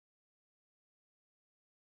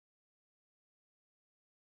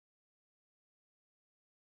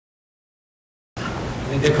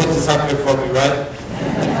They put this up here for me, right?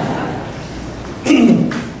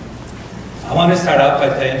 I want to start out by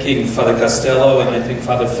thanking Father Costello, and I think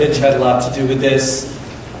Father Fitch had a lot to do with this,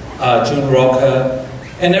 June Roca,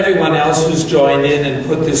 and everyone else who's joined in and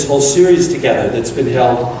put this whole series together that's been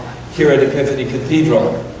held here at Epiphany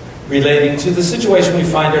Cathedral, relating to the situation we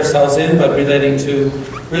find ourselves in, but relating to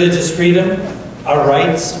religious freedom, our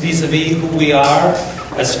rights vis-a-vis who we are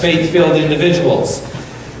as faith-filled individuals.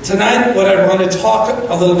 Tonight, what I want to talk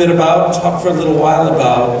a little bit about, talk for a little while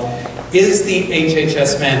about, is the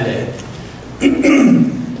HHS mandate.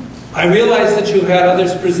 I realize that you had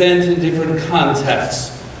others present in different contexts.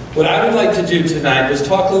 What I would like to do tonight was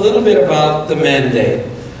talk a little bit about the mandate,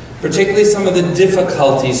 particularly some of the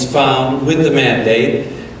difficulties found with the mandate,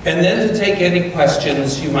 and then to take any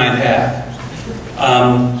questions you might have.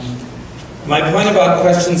 My point about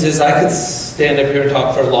questions is I could stand up here and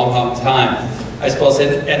talk for a long, long time, I suppose,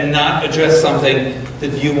 and not address something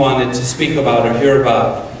that you wanted to speak about or hear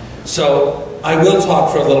about. So I will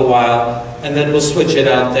talk for a little while, and then we'll switch it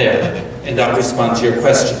out there, and I'll respond to your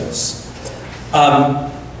questions.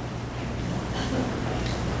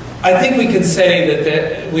 I think we can say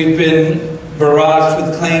that we've been barraged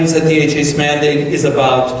with claims that the HHS mandate is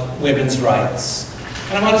about women's rights.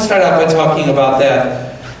 And I want to start out by talking about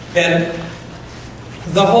that. And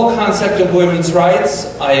the whole concept of women's rights,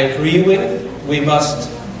 I agree with. We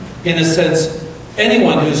must, in a sense,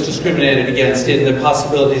 anyone who's discriminated against in the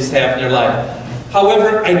possibilities they have in their life.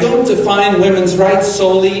 However, I don't define women's rights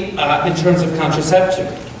solely in terms of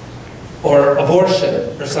contraception or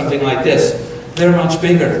abortion or something like this. They're much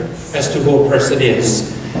bigger as to who a person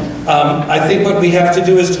is. I think what we have to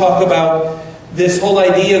do is talk about this whole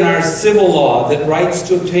idea in our civil law that rights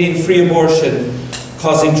to obtain free abortion,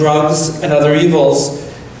 causing drugs and other evils,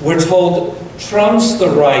 we're told trumps the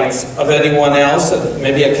rights of anyone else,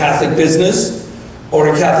 maybe a Catholic business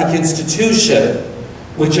or a Catholic institution,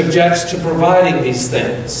 which objects to providing these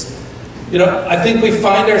things. You know, I think we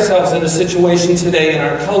find ourselves in a situation today in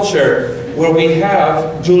our culture where we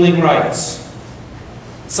have dueling rights.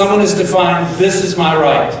 Someone has defined, this is my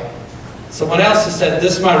right. Someone else has said,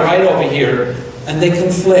 this is my right over here, and they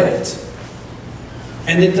conflict.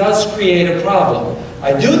 And it does create a problem.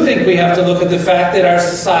 I do think we have to look at the fact that our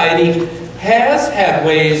society has had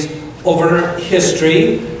ways over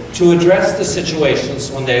history to address the situations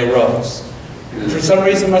when they arose. For some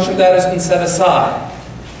reason, much of that has been set aside.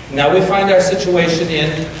 Now we find our situation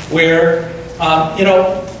in where, you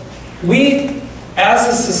know, we, as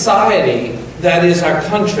a society, that is our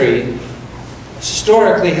country,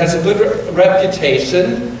 historically has a good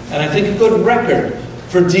reputation, and I think a good record,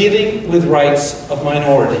 for dealing with rights of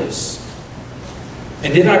minorities.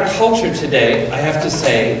 And in our culture today, I have to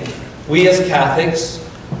say, we as Catholics,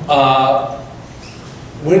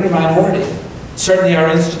 we're in a minority. Certainly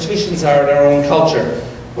our institutions are in our own culture.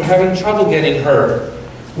 We're having trouble getting heard.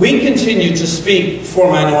 We continue to speak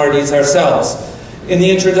for minorities ourselves. In the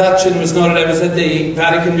introduction, it was noted I was at the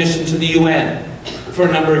Vatican mission to the UN for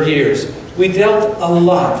a number of years. We dealt a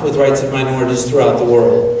lot with rights of minorities throughout the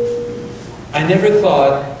world. I never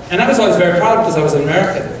thought, and I was always very proud because I was an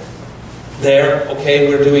American. There, okay,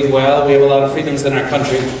 we're doing well, we have a lot of freedoms in our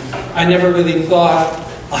country. I never really thought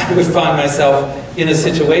I would find myself in a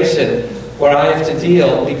situation where I have to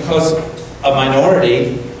deal because a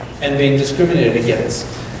minority and being discriminated against.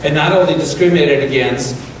 And not only discriminated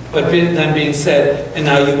against, but then being said, and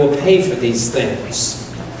now you will pay for these things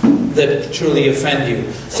that truly offend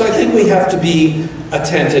you. So I think we have to be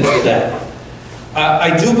attentive to that.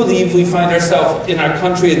 I do believe we find ourselves in our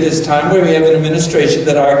country at this time where we have an administration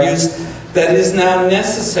that argues that it is now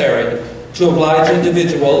necessary to oblige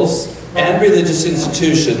individuals and religious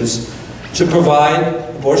institutions to provide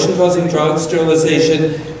abortion-causing drugs,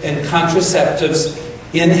 sterilization, and contraceptives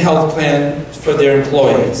in health plan for their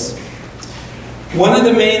employees. One of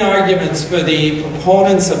the main arguments for the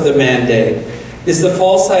proponents of the mandate is the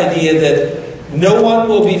false idea that no one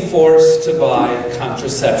will be forced to buy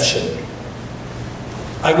contraception.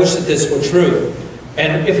 I wish that this were true.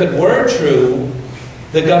 And if it were true,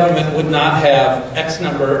 the government would not have X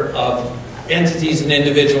number of entities and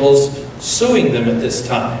individuals suing them at this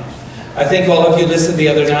time. I think all of you listened the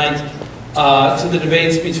other night to the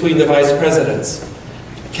debates between the vice presidents,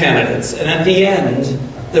 candidates. And at the end,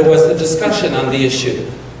 there was the discussion on the issue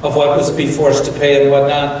of what was to be forced to pay and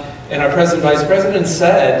whatnot. And our president, vice president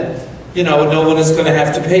said, you know, no one is going to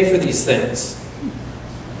have to pay for these things.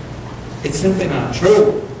 It's simply not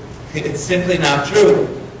true. It's simply not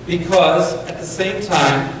true. Because at the same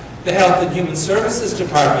time, the Health and Human Services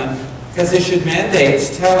Department has issued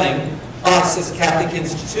mandates telling us as Catholic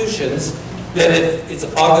institutions that if it's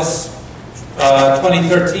August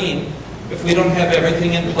 2013, if we don't have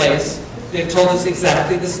everything in place, they've told us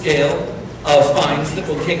exactly the scale of fines that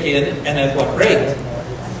will kick in and at what rate.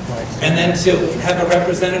 And then to have a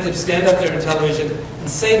representative stand up there on television and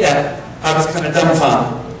say that, I was kind of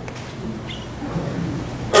dumbfounded.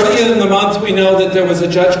 Earlier in the month, we know that there was a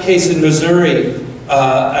judge case in Missouri,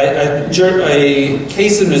 a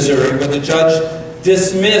case in Missouri where the judge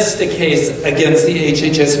dismissed a case against the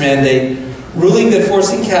HHS mandate, ruling that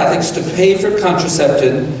forcing Catholics to pay for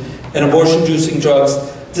contraceptive and abortion-inducing drugs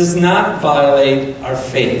does not violate our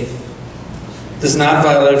faith. Does not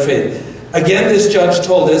violate our faith. Again, this judge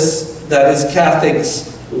told us that as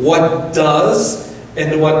Catholics, what does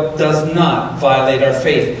and what does not violate our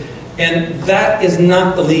faith. And that is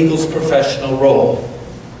not the legal's professional role.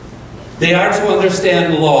 They are to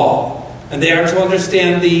understand law, and they are to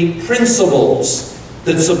understand the principles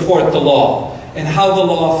that support the law and how the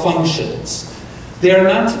law functions. They are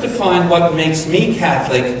not to define what makes me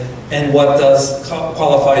Catholic and what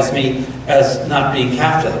qualifies me as not being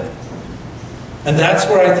Catholic. And that's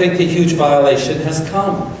where I think the huge violation has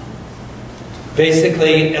come.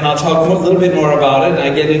 Basically, and I'll talk a little bit more about it, and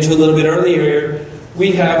I get into a little bit earlier,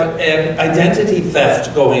 we have an identity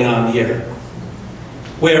theft going on here,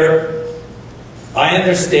 where I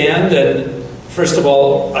understand, and first of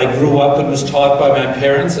all, I grew up and was taught by my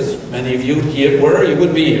parents, as many of you here were, you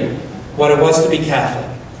would be here, what it was to be Catholic.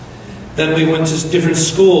 Then we went to different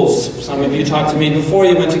schools. Some of you talked to me before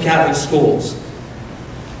you went to Catholic schools.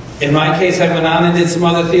 In my case, I went on and did some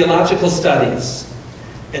other theological studies.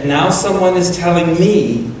 And now someone is telling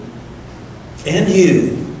me and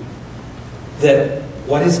you that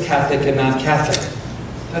what is Catholic and not Catholic.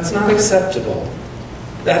 That's not acceptable.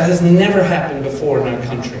 That has never happened before in our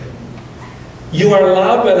country. You are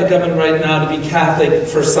allowed by the government right now to be Catholic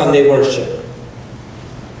for Sunday worship.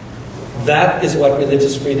 That is what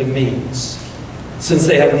religious freedom means. Since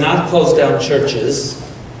they have not closed down churches,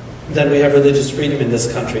 then we have religious freedom in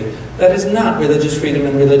this country. That is not religious freedom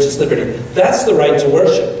and religious liberty. That's the right to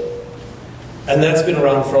worship. And that's been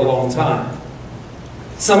around for a long time.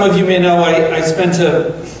 Some of you may know I spent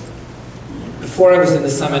before I was in the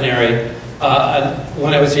seminary,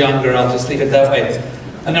 when I was younger, I'll just leave it that way,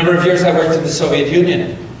 a number of years I worked in the Soviet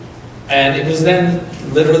Union. And it was then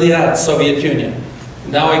literally that, Soviet Union.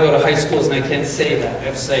 Now I go to high schools and I can't say that. I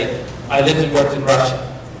have to say, I lived and worked in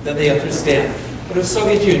Russia. Then they understand. But it was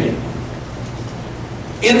Soviet Union.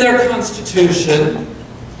 In their constitution,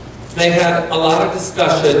 they had a lot of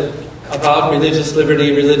discussion about religious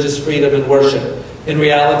liberty, religious freedom, and worship. In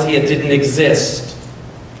reality, it didn't exist.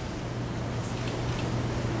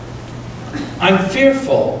 I'm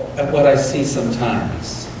fearful at what I see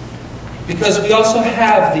sometimes, because we also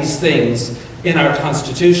have these things in our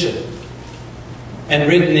Constitution and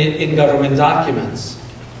written in government documents.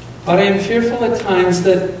 But I am fearful at times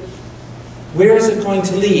that where is it going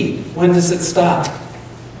to lead? When does it stop?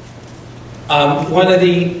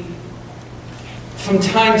 From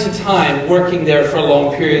time to time, working there for a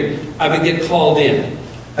long period, I would get called in,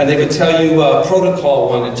 and they would tell you protocol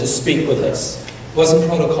wanted to speak with us. It wasn't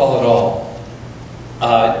protocol at all.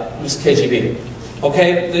 It was KGB.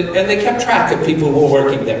 Okay? And they kept track of people who were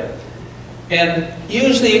working there. And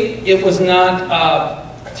usually it was not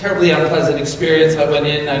a terribly unpleasant experience. I went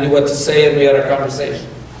in, I knew what to say, and we had our conversation.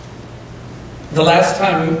 The last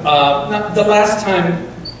time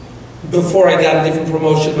before I got a different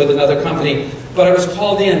promotion with another company, but I was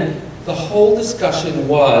called in, the whole discussion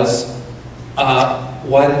was,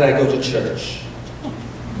 why did I go to church?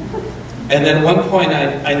 And then at one point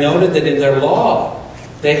I noted that in their law,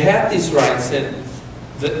 they had these rights, and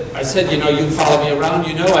I said, you know, you follow me around,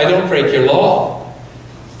 you know I don't break your law.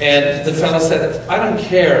 And the fellow said, I don't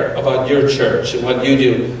care about your church and what you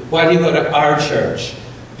do. Why do you go to our church?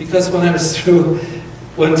 Because when I was through,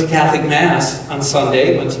 went to Catholic Mass on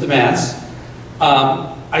Sunday, went to the Mass,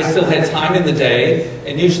 I still had time in the day,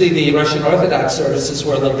 and usually the Russian Orthodox services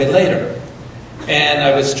were a little bit later. And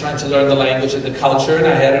I was trying to learn the language and the culture, and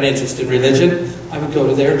I had an interest in religion. I would go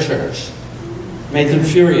to their church. Made them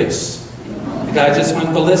furious. The guy just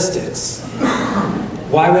went ballistics.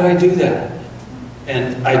 Why would I do that?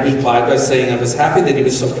 And I replied by saying I was happy that he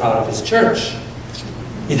was so proud of his church.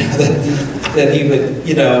 You know, that he would,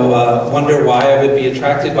 you know, wonder why I would be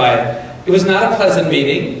attracted by it. It was not a pleasant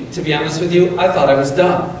meeting, to be honest with you. I thought I was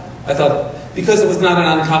done. I thought, because it was not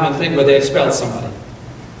an uncommon thing where they expelled somebody.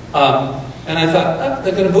 And I thought, oh,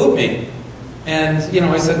 they're going to boot me. And, you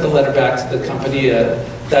know, I sent the letter back to the company.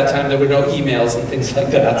 At that time, there were no emails and things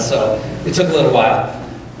like that, so it took a little while.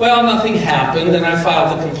 Well, nothing happened, and I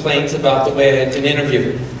filed a complaint about the way I had been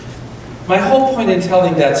interviewed. My whole point in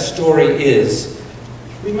telling that story is,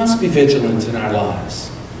 we must be vigilant in our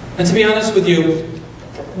lives. And to be honest with you,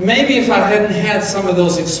 maybe if I hadn't had some of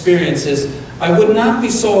those experiences, I would not be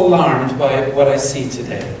so alarmed by what I see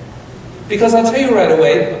today. Because I'll tell you right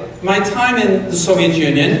away, my time in the Soviet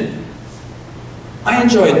Union, I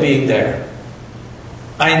enjoyed being there.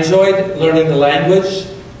 I enjoyed learning the language.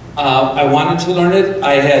 I wanted to learn it.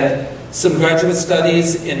 I had some graduate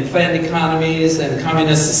studies in planned economies and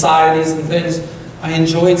communist societies and things. I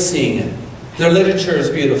enjoyed seeing it. Their literature is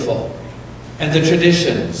beautiful, and the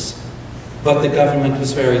traditions. But the government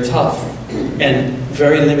was very tough and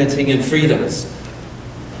very limiting in freedoms.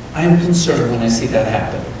 I am concerned when I see that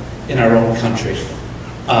happen in our own country.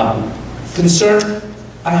 Concern,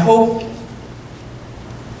 I hope,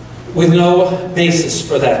 with no basis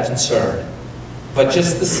for that concern. But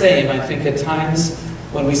just the same, I think at times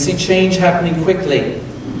when we see change happening quickly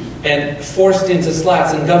and forced into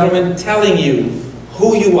slats, and government telling you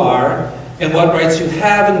who you are and what rights you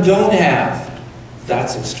have and don't have,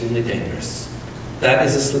 that's extremely dangerous. That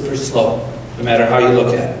is a slippery slope, no matter how you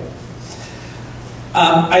look at it.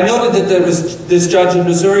 I noted that there was this judge in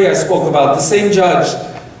Missouri I spoke about. The same judge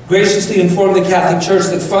graciously informed the Catholic Church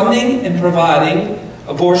that funding and providing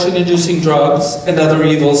abortion-inducing drugs and other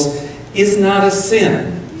evils is not a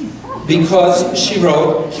sin, because, she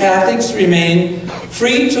wrote, Catholics remain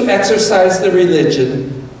free to exercise their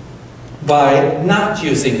religion by not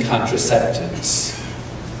using contraceptives.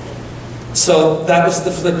 So that was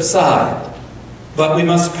the flip side. But we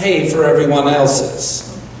must pay for everyone else's.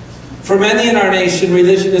 For many in our nation,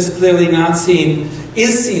 religion is clearly seen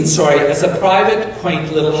as a private,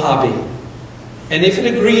 quaint little hobby. And if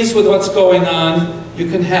it agrees with what's going on, you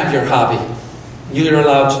can have your hobby. You're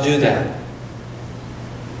allowed to do that.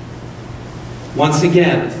 Once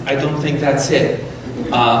again, I don't think that's it.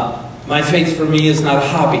 My faith for me is not a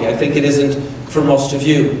hobby. I think it isn't for most of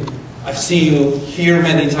you. I've seen you here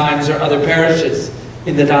many times, or other parishes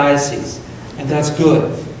in the diocese, and that's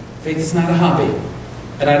good. Faith is not a hobby.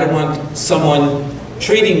 And I don't want someone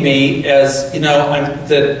treating me as,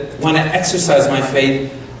 that when I exercise my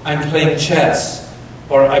faith, I'm playing chess,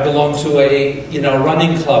 or I belong to a,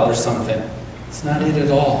 running club or something. It's not it at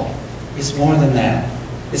all. It's more than that.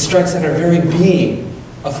 It strikes at our very being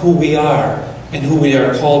of who we are and who we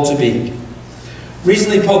are called to be.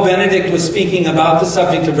 Recently, Pope Benedict was speaking about the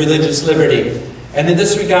subject of religious liberty. And in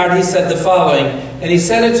this regard, he said the following, and he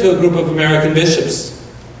said it to a group of American bishops.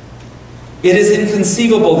 It is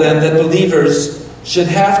inconceivable, then, that believers should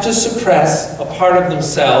have to suppress a part of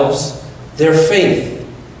themselves, their faith,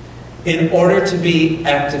 in order to be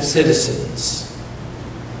active citizens.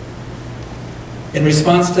 In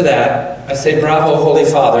response to that, I say, bravo, Holy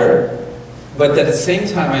Father, but at the same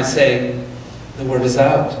time I say, the word is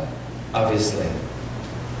out, obviously.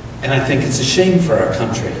 And I think it's a shame for our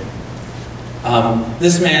country.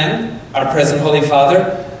 This man, our present Holy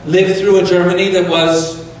Father, lived through a Germany that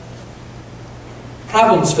was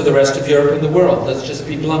problems for the rest of Europe and the world. Let's just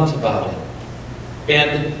be blunt about it.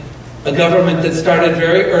 And a government that started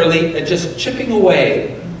very early at just chipping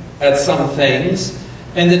away at some things,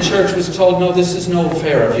 and the church was told, no, this is no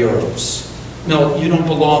affair of yours. No, you don't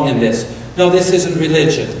belong in this. No, this isn't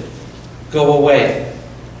religion. Go away.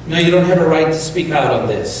 No, you don't have a right to speak out on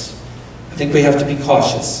this. I think we have to be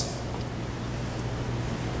cautious.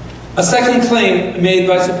 A second claim made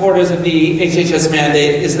by supporters of the HHS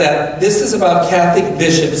mandate is that this is about Catholic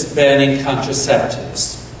bishops banning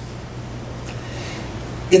contraceptives.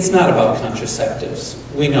 It's not about contraceptives.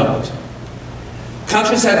 We know it.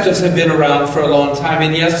 Contraceptives have been around for a long time,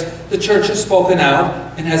 and yes, the Church has spoken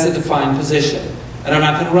out and has a defined position. And I'm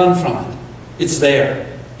not going to run from it. It's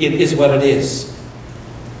there. It is what it is.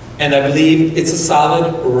 And I believe it's a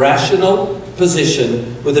solid, rational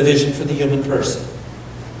position with a vision for the human person.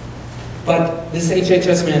 But this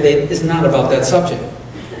HHS mandate is not about that subject.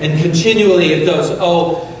 And continually it goes,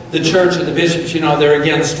 oh, the church and the bishops, they're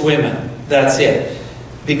against women. That's it.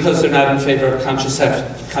 Because they're not in favor of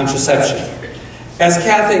contraception. As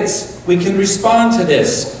Catholics, we can respond to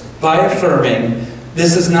this by affirming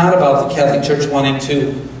this is not about the Catholic Church wanting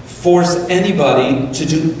to force anybody to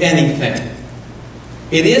do anything.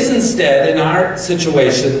 It is instead, in our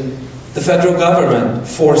situation, the federal government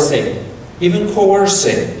forcing, even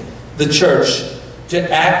coercing, the Church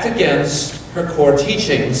to act against her core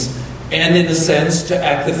teachings, and in a sense to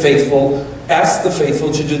ask the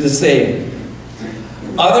faithful to do the same.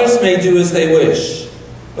 Others may do as they wish,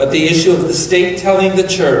 but the issue of the state telling the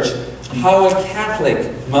Church how a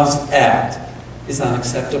Catholic must act is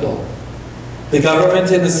unacceptable. The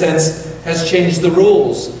government, in a sense, has changed the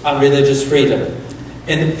rules on religious freedom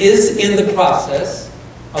and is in the process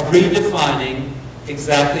of redefining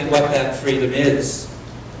exactly what that freedom is.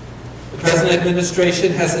 The present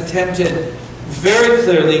administration has attempted very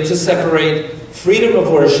clearly to separate freedom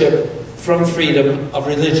of worship from freedom of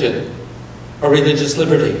religion, or religious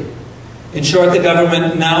liberty. In short, the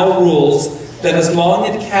government now rules that as long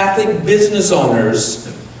as Catholic business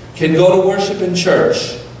owners can go to worship in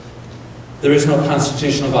church, there is no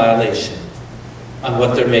constitutional violation on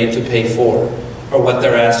what they're made to pay for or what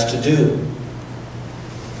they're asked to do.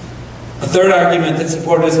 A third argument that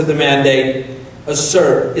supporters of the mandate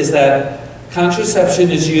assert is that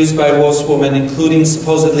contraception is used by most women, including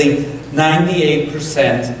supposedly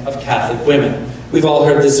 98% of Catholic women. We've all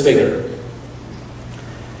heard this figure.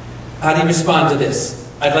 How do you respond to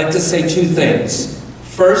this? I'd like to say two things.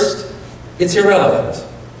 First, it's irrelevant.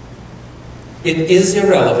 It is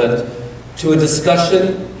irrelevant to a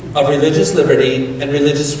discussion of religious liberty and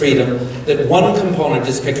religious freedom that one component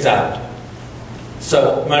is picked out.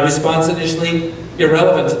 So, my response initially,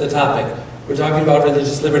 irrelevant to the topic. We're talking about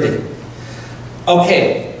religious liberty.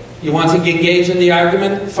 Okay, you want to engage in the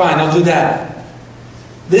argument? Fine, I'll do that.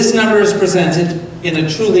 This number is presented in a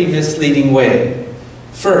truly misleading way.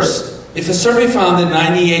 First, if a survey found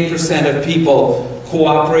that 98% of people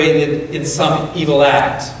cooperated in some evil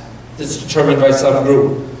act that's determined by some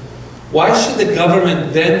group, why should the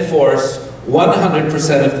government then force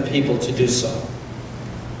 100% of the people to do so?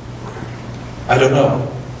 I don't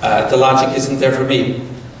know. The logic isn't there for me.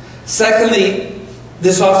 Secondly,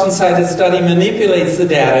 this often cited study manipulates the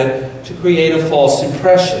data to create a false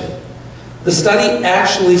impression. The study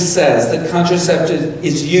actually says that contraceptive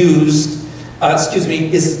use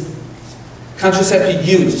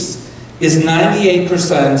is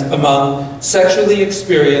 98% among sexually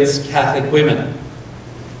experienced Catholic women.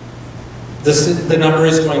 The number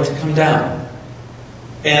is going to come down.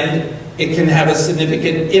 And it can have a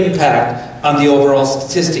significant impact on the overall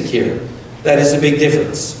statistic here. That is a big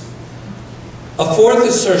difference. A fourth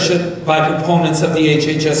assertion by proponents of the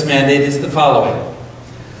HHS mandate is the following.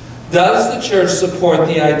 Does the Church support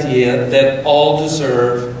the idea that all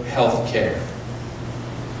deserve health care?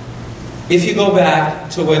 If you go back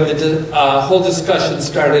to when the whole discussion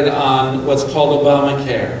started on what's called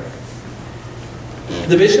Obamacare,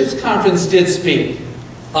 the Bishops' Conference did speak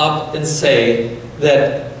up and say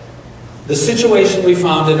that the situation we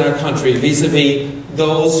found in our country vis-a-vis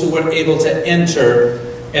those who were able to enter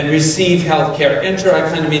and receive health care, enter I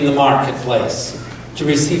kind of mean the marketplace, to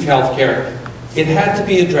receive health care, it had to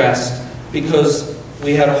be addressed because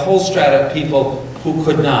we had a whole strata of people who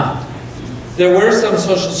could not. There were some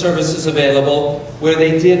social services available where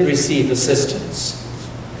they did receive assistance.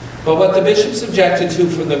 But what the bishops objected to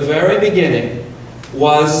from the very beginning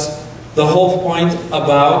was the whole point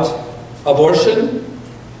about abortion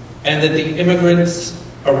and that the immigrants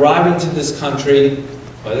arriving to this country,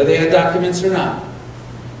 whether they had documents or not,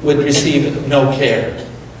 would receive no care.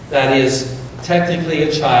 That is, technically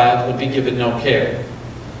a child would be given no care.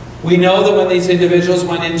 We know that when these individuals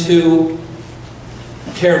went into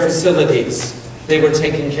care facilities, they were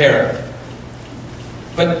taken care of.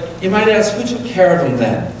 But you might ask, who took care of them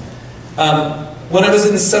then? When I was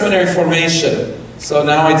in seminary formation, so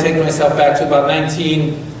now I take myself back to about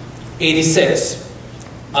 1986,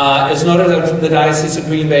 as noted from the Diocese of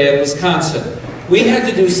Green Bay in Wisconsin, we had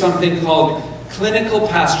to do something called Clinical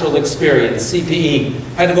Pastoral Experience, CPE.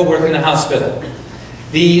 I had to go work in a hospital.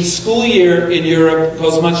 The school year in Europe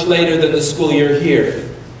goes much later than the school year here.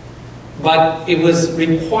 But it was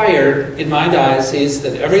required in my diocese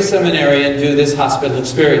that every seminarian do this hospital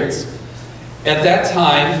experience. At that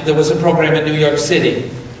time, there was a program in New York City.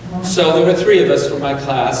 So there were 3 of us from my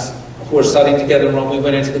class who were studying together when we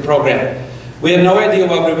went into the program. We had no idea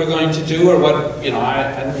what we were going to do or what, you know,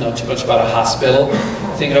 I didn't know too much about a hospital.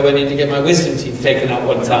 I think I would need to get my wisdom teeth taken out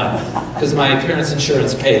one time because my parents'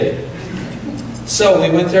 insurance paid it. So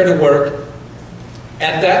we went there to work.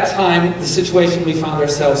 At that time, the situation we found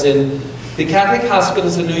ourselves in, the Catholic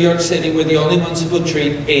hospitals in New York City were the only ones who would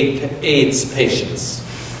treat AIDS patients.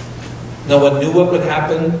 No one knew what would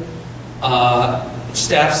happen.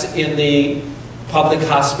 Staffs in the public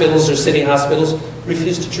hospitals or city hospitals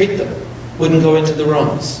refused to treat them, wouldn't go into the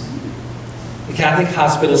rooms. The Catholic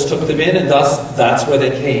hospitals took them in, and thus that's where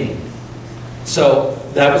they came. So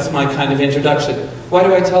that was my kind of introduction. Why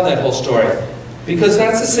do I tell that whole story? Because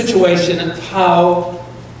that's a situation of how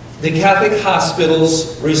the Catholic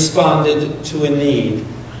hospitals responded to a need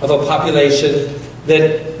of a population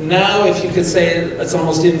that now, if you could say it's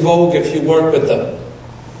almost in vogue if you work with them.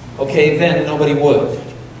 Okay, then nobody would.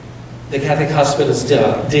 The Catholic hospitals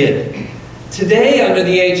did. Today, under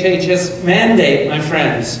the HHS mandate, my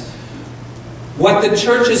friends, what the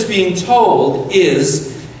Church is being told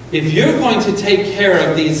is, if you're going to take care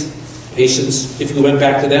of these patients, if we went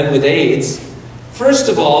back to them with AIDS, first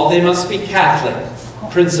of all, they must be Catholic,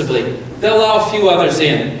 principally. They'll allow a few others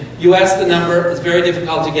in. You ask the number, it's very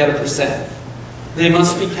difficult to get a percent. They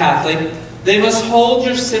must be Catholic. They must hold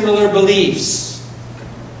your similar beliefs.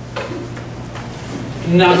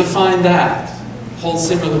 Now define that. Hold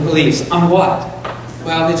similar beliefs. On what?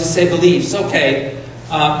 Well, they just say beliefs. Okay.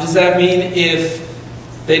 Does that mean if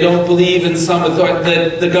they don't believe in some authority,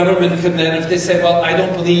 that the government can then, if they say, well, I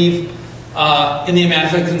don't believe in the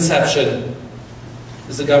Immaculate Conception,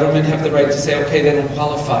 does the government have the right to say, okay, they don't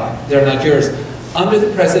qualify, they're not yours? Under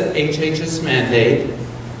the present HHS mandate,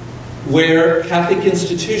 where Catholic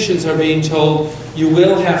institutions are being told, you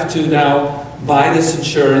will have to now buy this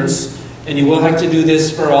insurance, and you will have to do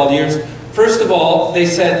this for all years. First of all, they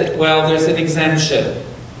said, well, there's an exemption.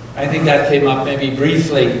 I think that came up maybe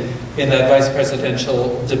briefly in that vice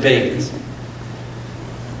presidential debate.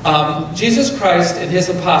 Jesus Christ and his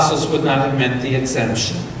apostles would not have meant the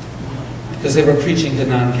exemption, because they were preaching to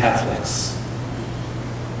non-Catholics.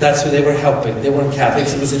 That's who they were helping. They weren't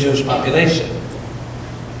Catholics, it was the Jewish population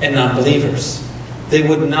and non-believers. They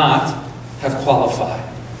would not have qualified.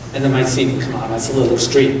 And they might seem, come on, that's a little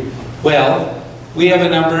extreme. Well, we have a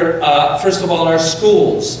number, first of all, our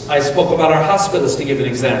schools. I spoke about our hospitals to give an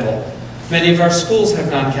example. Many of our schools have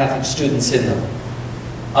non-Catholic students in them.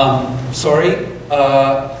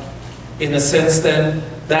 In a sense then,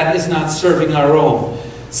 that is not serving our own.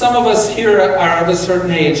 Some of us here are of a certain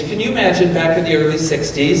age. Can you imagine back in the early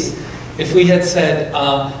 60s if we had said,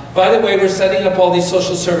 by the way, we're setting up all these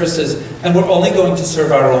social services and we're only going to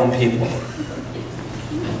serve our own people?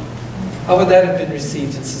 How would that have been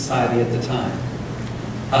received in society at the time?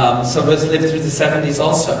 Some of us lived through the 70s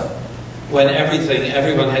also, when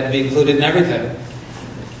everyone had to be included in everything.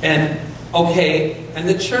 And, okay, and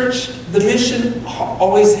the church, the mission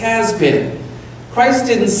always has been. Christ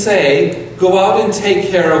didn't say, go out and take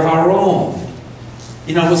care of our own.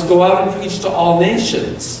 You know, it was go out and preach to all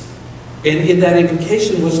nations. And in that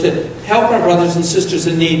invocation was to help our brothers and sisters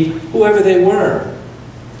in need, whoever they were.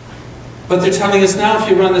 But they're telling us now, if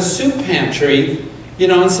you run a soup pantry, you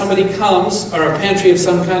know, and somebody comes, or a pantry of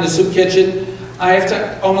some kind of soup kitchen, I have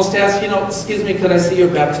to almost ask, you know, excuse me, could I see your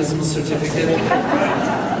baptismal certificate?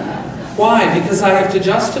 Why? Because I have to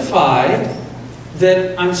justify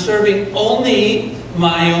that I'm serving only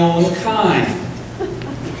my own kind.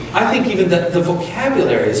 I think even the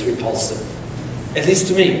vocabulary is repulsive, at least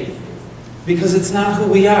to me, because it's not who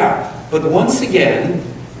we are. But once again,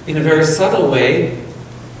 in a very subtle way,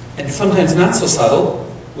 and sometimes not so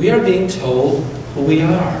subtle, we are being told who we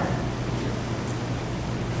are.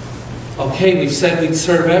 Okay, we've said we'd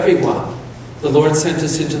serve everyone. The Lord sent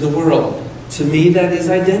us into the world. To me, that is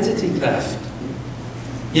identity theft.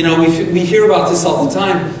 You know, we hear about this all the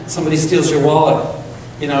time. Somebody steals your wallet,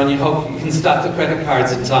 you know, and you hope you can stop the credit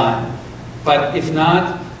cards in time. But if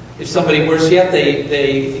not, if somebody, worse yet,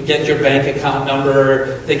 they get your bank account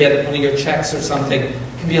number, they get one of your checks or something, it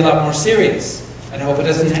can be a lot more serious. And I hope it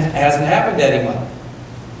hasn't happened to anyone.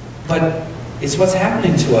 But it's what's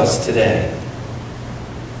happening to us today.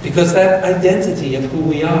 Because that identity of who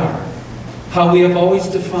we are, how we have always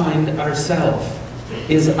defined ourselves,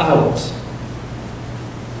 is out.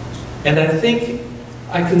 And I think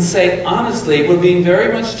I can say honestly, we're being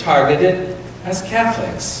very much targeted as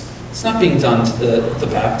Catholics. It's not being done to the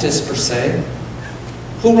Baptists per se.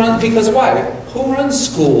 Because why? Who runs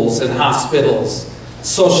schools and hospitals,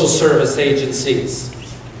 social service agencies?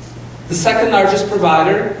 The second largest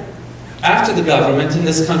provider after the government in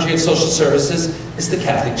this country of social services is the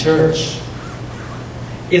Catholic Church.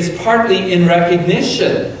 It's partly in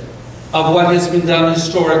recognition of what has been done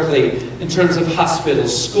historically in terms of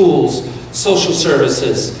hospitals, schools, social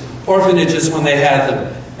services, orphanages when they had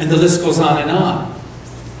them, and the list goes on and on.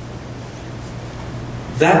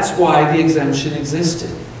 That's why the exemption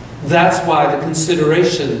existed. That's why the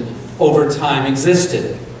consideration over time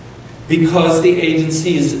existed. Because the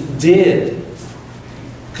agencies did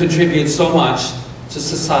contribute so much to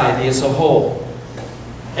society as a whole.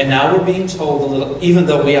 And now we're being told a little, even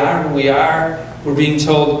though we are who we are, we're being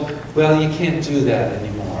told, well, you can't do that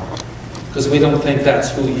anymore, because we don't think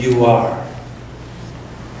that's who you are.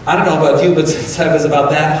 I don't know about you, but since I was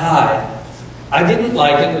about that high, I didn't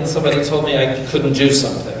like it when somebody told me I couldn't do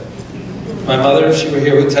something. My mother, if she were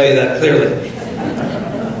here, would tell you that clearly.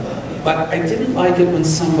 But I didn't like it when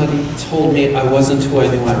somebody told me I wasn't who I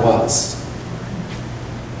knew I was.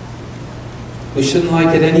 We shouldn't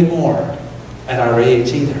like it anymore at our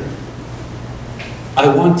age either. I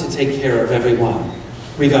want to take care of everyone,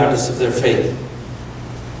 regardless of their faith.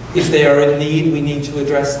 If they are in need, we need to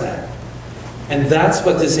address that. And that's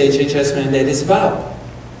what this HHS mandate is about.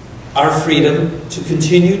 our freedom to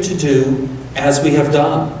continue to do as we have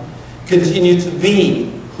done, continue to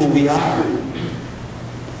be who we are,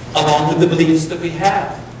 along with the beliefs that we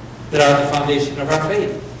have, that are the foundation of our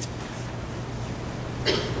faith.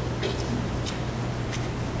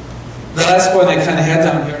 The last point I kind of had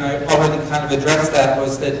down here, and I already kind of addressed that,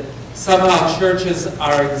 was that somehow churches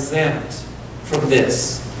are exempt from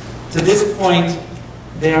this. To this point,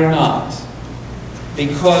 they are not.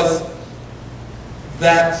 Because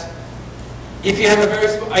that, if you have a very,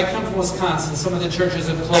 I come from Wisconsin, some of the churches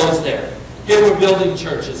have closed there. Here we're building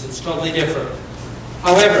churches, it's totally different.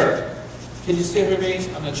 However, can you still hear me?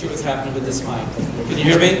 I'm not sure what's happening with this mic. Can you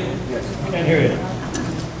hear me? Yes, I can hear you.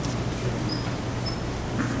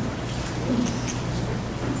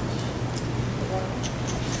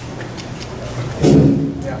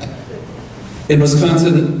 In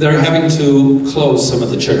Wisconsin, they're having to close some of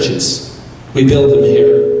the churches. We build them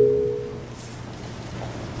here.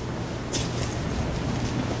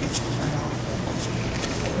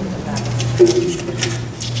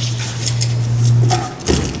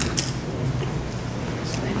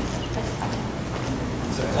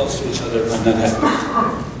 So close to each other, I'm not happy.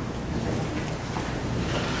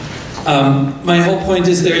 My whole point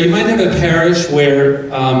is there, you might have a parish where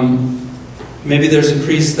maybe there's a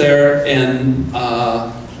priest there and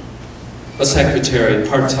a secretary,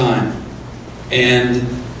 part-time. And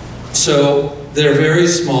so they're very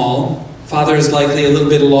small. Father is likely a little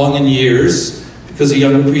bit along in years because a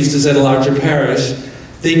young priest is at a larger parish.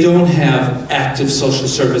 They don't have active social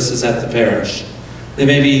services at the parish. They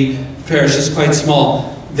may be, the parish is quite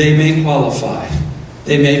small. They may qualify.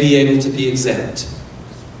 They may be able to be exempt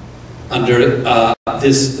under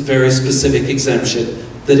this very specific exemption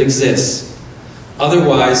that exists.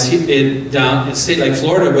 Otherwise, in a state like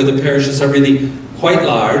Florida, where the parishes are really quite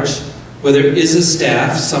large, where there is a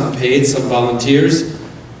staff, some paid, some volunteers,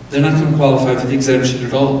 they're not going to qualify for the exemption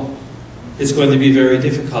at all. It's going to be very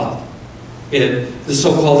difficult. The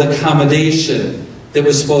so-called accommodation that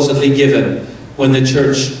was supposedly given when the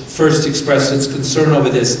church first expressed its concern over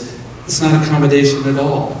this, it's not accommodation at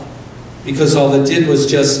all. Because all it did was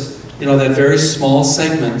just, that very small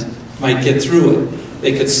segment might get through it.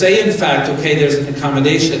 They could say, in fact, okay, there's an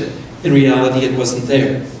accommodation. In reality, it wasn't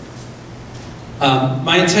there.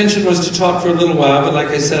 My intention was to talk for a little while, but like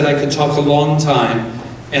I said, I could talk a long time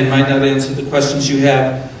and might not answer the questions you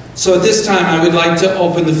have. So at this time, I would like to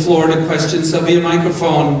open the floor to questions. There'll be a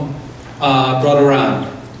microphone brought around.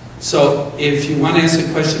 So if you want to ask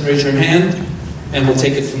a question, raise your hand, and we'll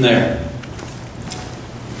take it from there.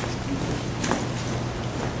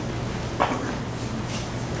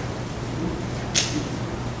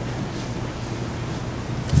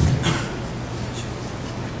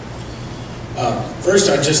 First,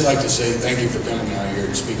 I'd just like to say thank you for coming out here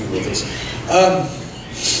and speaking with us.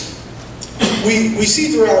 We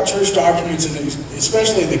see throughout church documents, and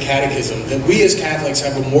especially the catechism, that we as Catholics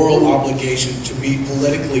have a moral obligation to be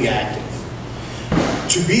politically active.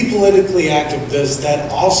 To be politically active, does that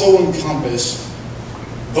also encompass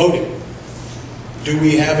voting? Do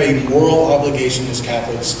we have a moral obligation as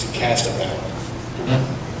Catholics to cast a ballot?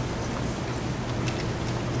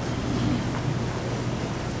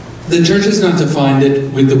 The church has not defined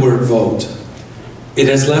it with the word vote. It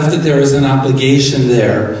has left that there is an obligation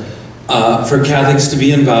there for Catholics to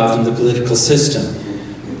be involved in the political system,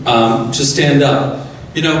 to stand up.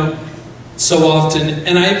 So often,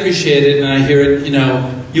 and I appreciate it and I hear it,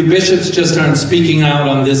 you bishops just aren't speaking out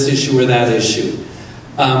on this issue or that issue.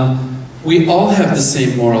 We all have the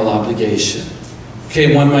same moral obligation.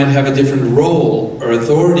 Okay, one might have a different role or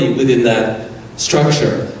authority within that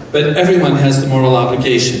structure, but everyone has the moral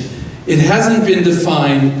obligation. It hasn't been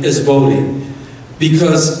defined as voting,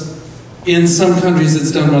 because in some countries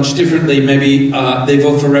it's done much differently. Maybe they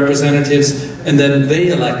vote for representatives and then they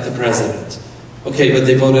elect the president. Okay, but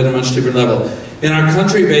they vote at a much different level. In our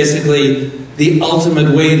country, basically, the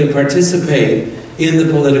ultimate way to participate in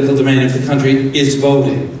the political domain of the country is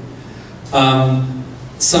voting.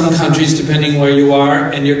 Some countries, depending where you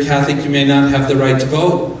are and you're Catholic, you may not have the right to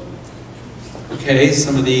vote. Okay,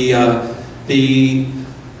 some of the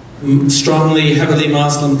strongly, heavily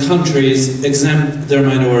Muslim countries exempt their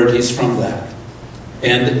minorities from that.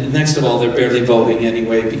 And next of all, they're barely voting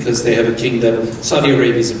anyway because they have a kingdom. Saudi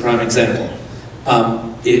Arabia is a prime example.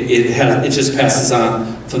 It just passes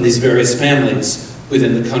on from these various families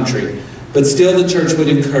within the country. But still, the church would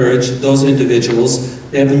encourage those individuals.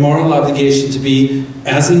 They have the moral obligation to be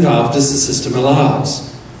as involved as the system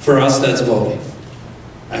allows. For us, that's voting.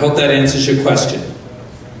 I hope that answers your question.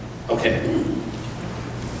 Okay.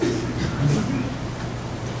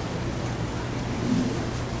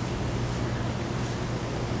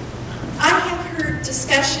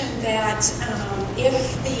 discussion that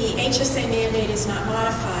if the HSA mandate is not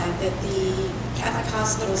modified, that the Catholic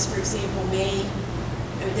hospitals, for example,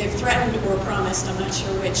 they've threatened or promised, I'm not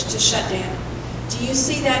sure which, to shut down. Do you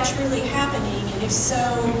see that truly happening? And if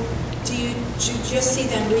so, do you just see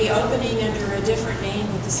them reopening under a different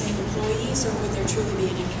name with the same employees, or would there truly be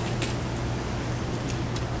an impact?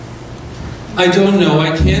 I don't know.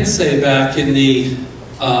 I can say back in the,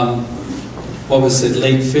 what was it,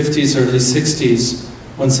 late 50s, early 60s,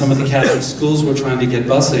 when some of the Catholic schools were trying to get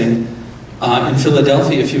busing, in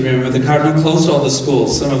Philadelphia, if you remember, the Cardinal closed all the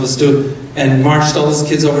schools, some of us do, and marched all his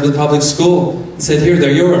kids over to the public school and said, here,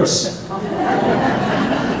 they're yours.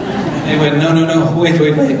 They went, no, no, no, wait.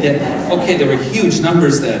 Yeah. Okay, there were huge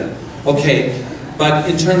numbers then. Okay, but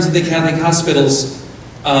in terms of the Catholic hospitals,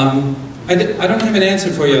 I don't have an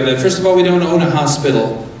answer for you on that. First of all, we don't own a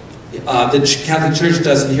hospital. The Catholic Church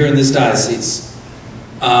doesn't here in this diocese.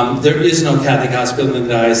 There is no Catholic hospital in the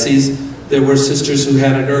diocese. There were sisters who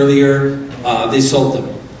had it earlier. They sold them.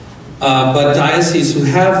 But dioceses who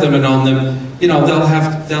have them and own them, you know, they'll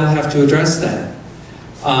have to address that.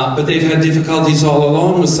 But they've had difficulties all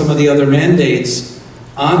along with some of the other mandates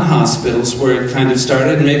on hospitals where it kind of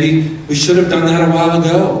started. And maybe we should have done that a while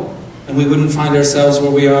ago, and we wouldn't find ourselves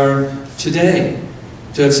where we are today.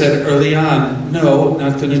 To have said early on, no,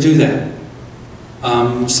 not going to do that.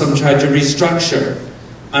 Some tried to restructure.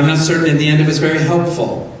 I'm not certain in the end it was very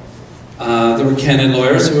helpful. There were canon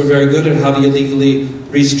lawyers who were very good at how to illegally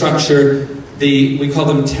restructure we call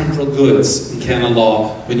them temporal goods in canon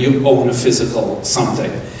law when you own a physical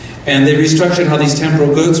something. And they restructured how these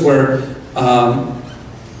temporal goods were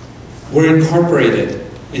incorporated,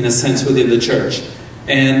 in a sense, within the church.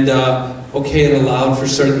 And, okay, it allowed for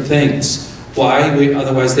certain things. Why?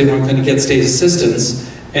 Otherwise they weren't going to get state assistance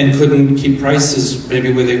and couldn't keep prices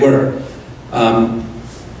maybe where they were.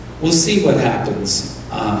 We'll see what happens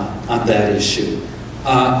on that issue.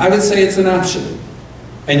 I would say it's an option.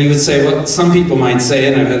 And you would say, well, some people might say,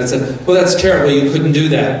 and I've had it said, well, that's terrible, you couldn't do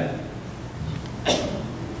that.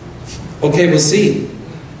 Okay, we'll see.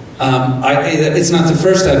 It's not the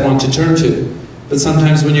first I'd want to turn to, but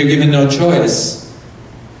sometimes when you're given no choice,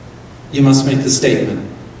 you must make the statement,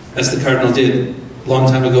 as the Cardinal did a long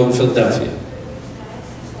time ago in Philadelphia.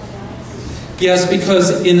 Yes,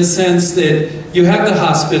 because in a sense that you have the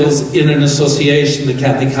hospitals in an association, the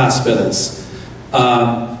Catholic hospitals,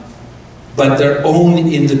 but they're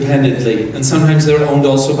owned independently, and sometimes they're owned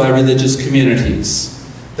also by religious communities.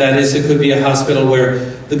 That is, it could be a hospital where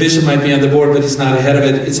the bishop might be on the board, but he's not ahead of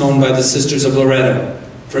it. It's owned by the Sisters of Loretto,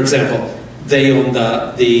 for example. They own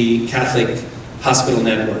the Catholic hospital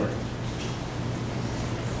network.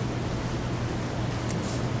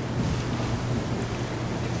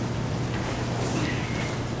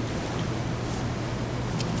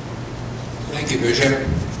 Thank you, Bishop.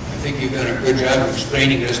 I think you've done a good job of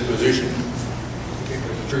explaining this position, the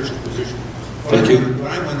Church's position. Thank you.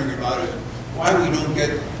 What I'm wondering about is why we don't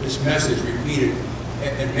get this message repeated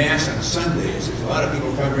at Mass on Sundays. There's a lot of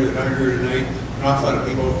people come here that aren't here tonight, an awful lot of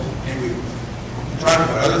people, and we talk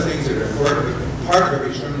about other things that are important, but part of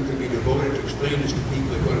every sermon could be devoted to explain this to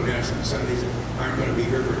people that go to Mass on Sundays that aren't going to be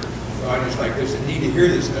here for audience like this that need to hear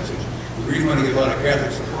this message. We really want to get a lot of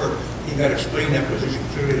Catholic support. You've got to explain that position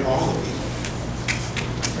clearly to all the people.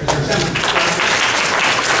 Is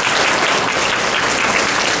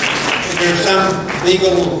there some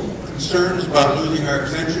legal concerns about losing our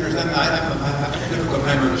exemption or something? I have a difficult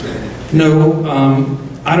time understanding. No,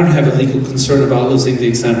 I don't have a legal concern about losing the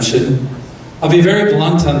exemption. I'll be very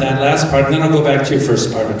blunt on that last part, and then I'll go back to your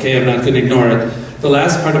first part, okay? I'm not going to ignore it. The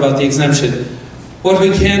last part about the exemption. What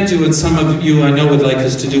we can do, and some of you I know would like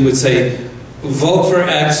us to do, would say, vote for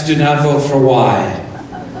X, do not vote for Y.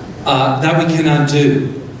 That we cannot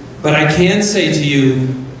do. But I can say to you,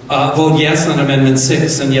 vote yes on Amendment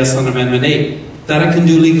 6 and yes on Amendment 8. That I can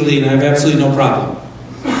do legally, and I have absolutely no problem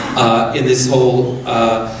in this whole...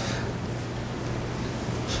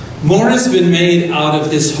 More has been made out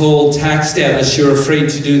of this whole tax status. You're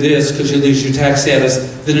afraid to do this because you lose your tax status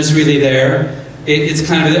than is really there. It's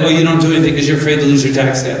kind of, oh, you don't do anything because you're afraid to lose your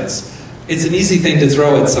tax status. It's an easy thing to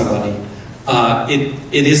throw at somebody.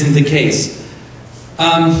 It isn't the case.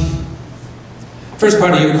 First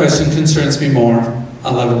part of your question concerns me more.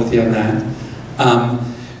 I'll level with you on that.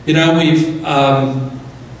 You know, we've, I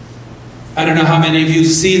don't know how many of you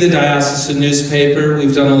see the diocesan newspaper.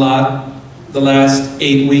 We've done a lot the last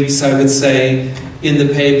 8 weeks, I would say, in the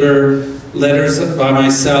paper, letters by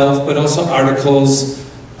myself, but also articles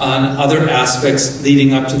on other aspects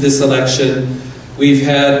leading up to this election. We've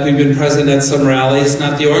been present at some rallies,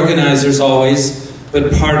 not the organizers always,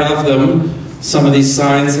 but part of them, Some of these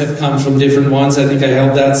signs have come from different ones. I think I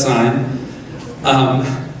held that sign.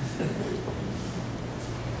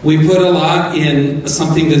 We put a lot in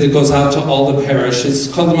something that goes out to all the parish. It's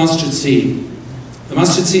called the mustard seed. The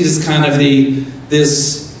mustard seed is kind of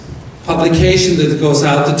this publication that goes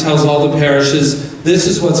out that tells all the parishes, this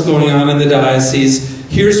is what's going on in the diocese.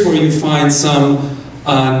 Here's where you find some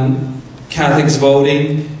on Catholics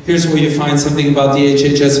voting. Here's where you find something about the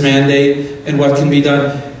HHS mandate and what can be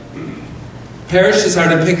done. Parishes are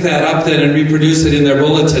to pick that up then and reproduce it in their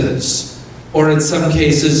bulletins. Or in some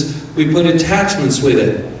cases, we put attachments with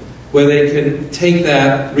it, where they can take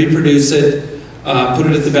that, reproduce it, put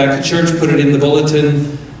it at the back of church, put it in the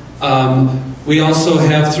bulletin. We also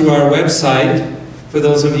have through our website, for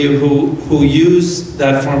those of you who use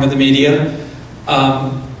that form of the media,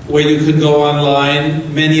 where you could go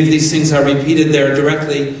online. Many of these things are repeated there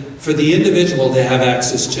directly for the individual to have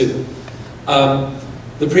access to.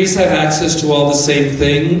 The priests have access to all the same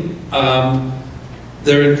thing.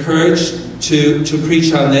 They're encouraged to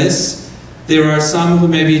preach on this. There are some who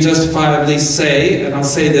maybe justifiably say, and I'll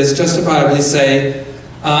say this, justifiably say,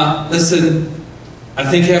 listen, I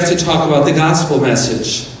think you have to talk about the gospel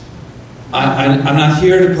message. I'm not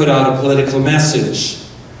here to put out a political message.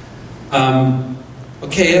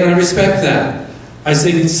 Okay, and I respect that. I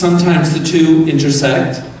think sometimes the two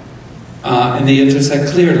intersect, and they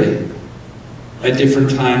intersect clearly at different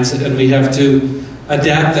times, and we have to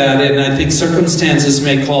adapt that, and I think circumstances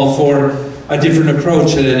may call for a different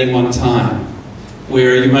approach at any one time,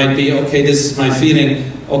 where you might be, okay, this is my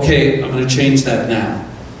feeling, okay, I'm going to change that now.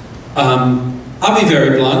 I'll be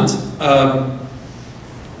very blunt.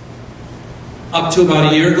 Up to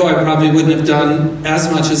about a year ago, I probably wouldn't have done as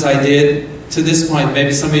much as I did to this point.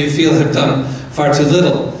 Maybe some of you feel I've done far too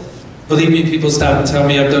little. Believe me, people stop and tell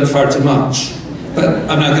me I've done far too much. But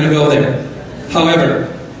I'm not going to go there. However,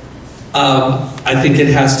 I think it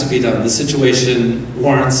has to be done. The situation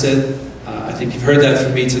warrants it. I think you've heard that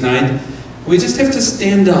from me tonight. We just have to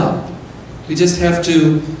stand up. We just have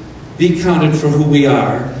to be counted for who we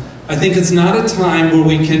are. I think it's not a time where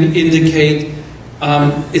we can indicate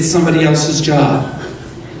it's somebody else's job.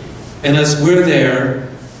 Unless we're there,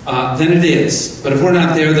 then it is. But if we're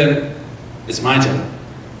not there, then it's my job.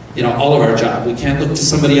 You know, all of our job. We can't look to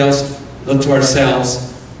somebody else, look to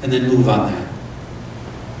ourselves, and then move on that.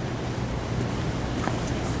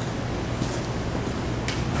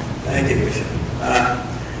 Thank you, Bishop.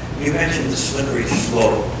 You mentioned the slippery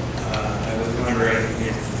slope. I was wondering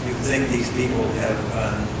if you think these people have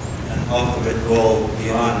an ultimate goal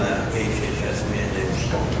beyond the HHS mandate.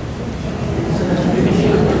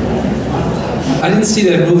 I didn't see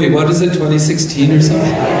that movie. What is it, 2016 or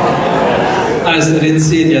something? I didn't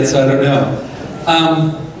see it yet, so I don't know.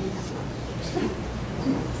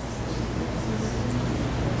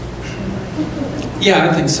 Yeah,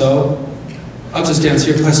 I think so. I'll just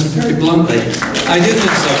answer your question very bluntly. I do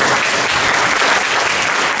think so.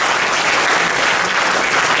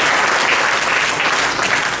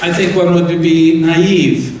 I think one would be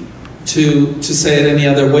naive to say it any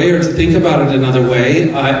other way or to think about it another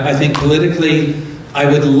way. I think politically, I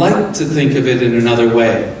would like to think of it in another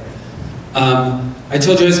way. I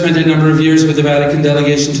told you I spent a number of years with the Vatican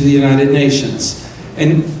delegation to the United Nations.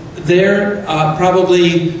 And there,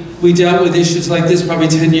 probably, we dealt with issues like this probably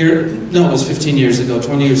 10 years, no, it was 15 years ago,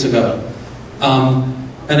 20 years ago.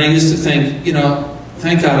 And I used to think, you know,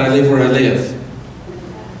 thank God I live where I live.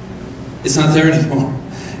 It's not there anymore.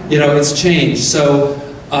 You know, it's changed. So,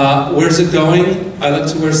 where's it going? I look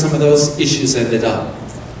to where some of those issues ended up.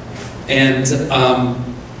 And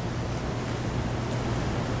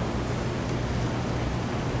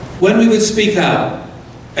when we would speak out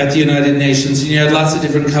at the United Nations, and you had lots of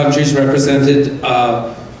different countries represented,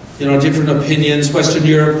 you know, different opinions. Western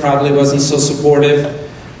Europe probably wasn't so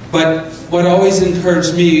supportive. But what always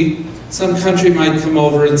encouraged me, some country might come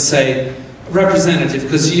over and say, representative,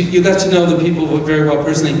 because you got to know the people very well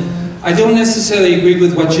personally. I don't necessarily agree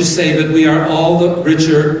with what you say, but we are all the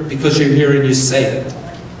richer because you're here and you say it.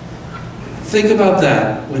 Think about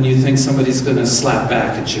that when you think somebody's going to slap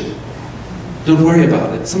back at you. Don't worry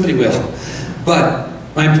about it. Somebody will. But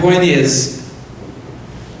my point is,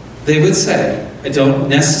 they would say, I don't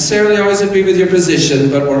necessarily always agree with your position,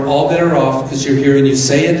 but we're all better off because you're here and you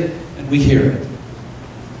say it, and we hear it.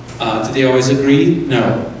 Do they always agree?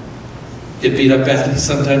 No. Get beat up badly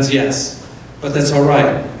sometimes? Yes. But that's all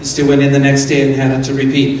right. You still went in the next day and had it to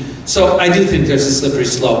repeat. So I do think there's a slippery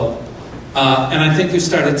slope. And I think we've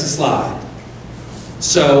started to slide.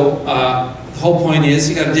 So the whole point is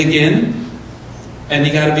you got to dig in, and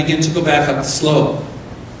you got to begin to go back up the slope.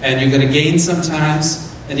 And you're going to gain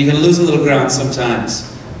sometimes, and you're going to lose a little ground sometimes.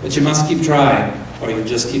 But you must keep trying, or you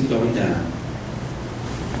just keep going down.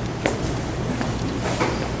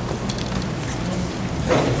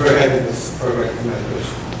 Thank you for having this program tonight,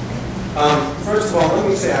 Bishop. First of all, let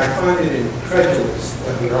me say I find it incredulous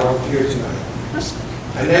that we're all here tonight.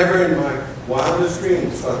 I never in my wildest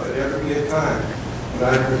dreams thought there'd ever be a time when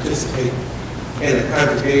I'd participate in a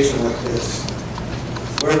congregation like this,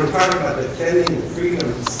 where we're talking about defending the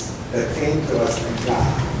freedoms that came to us from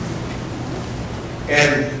God.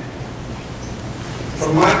 And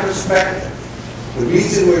from my perspective, the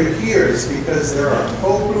reason we're here is because there are a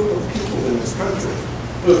whole group of people in this country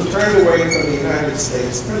who have turned away from the United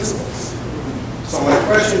States principles. So my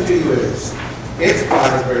question to you is, if by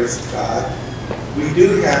the grace of God, we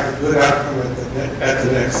do have a good outcome at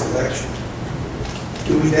the next election,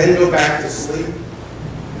 do we then go back to sleep?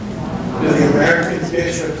 Do the American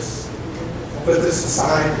bishops put this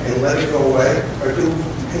aside and let it go away? Or do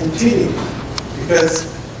we continue? Because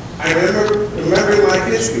I remember in my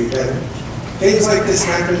history that things like this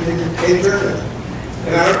happened in Germany,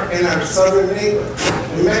 in our southern neighbor,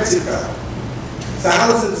 in Mexico.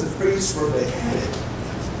 Thousands of priests were beheaded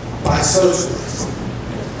by socialists.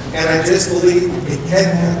 And I just believe it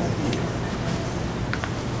can happen here.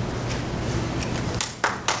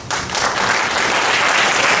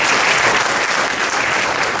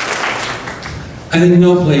 I think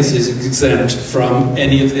no place is exempt from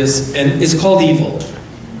any of this, and it's called evil.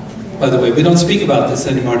 By the way, we don't speak about this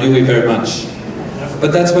anymore, do we, very much?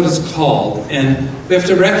 But that's what it's called, and we have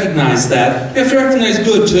to recognize that. We have to recognize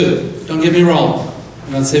good, too. Don't get me wrong.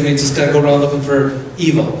 I'm not saying we just got to go around looking for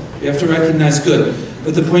evil. We have to recognize good.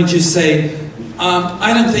 But the point you say,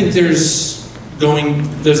 I don't think there's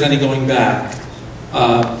any going back,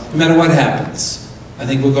 no matter what happens. I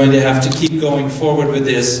think we're going to have to keep going forward with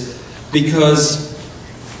this, because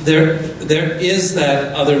there is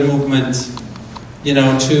that other movement, you know,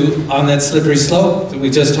 on that slippery slope that we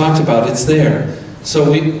just talked about. It's there.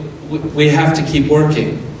 So we have to keep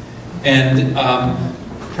working, and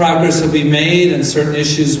progress will be made, and certain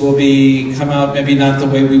issues will come out maybe not the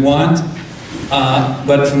way we want,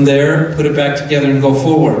 but from there, put it back together and go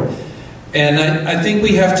forward. And I think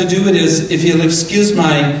we have to do it as, if you'll excuse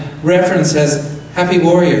my reference, as happy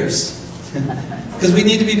warriors. Because we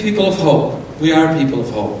need to be people of hope. We are people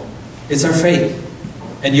of hope. It's our faith.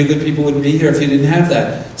 And you good people wouldn't be here if you didn't have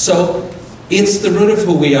that. So it's the root of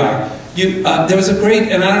who we are. There was a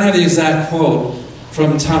great, and I don't have the exact quote,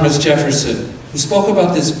 from Thomas Jefferson, who spoke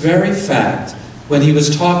about this very fact when he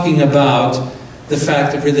was talking about the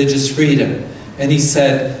fact of religious freedom. And he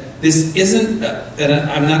said, this isn't, and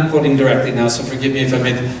I'm not quoting directly now, so forgive me if I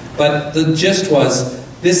made it, but the gist was,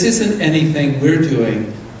 this isn't anything we're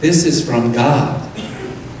doing, this is from God.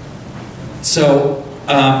 So,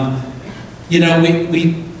 you know,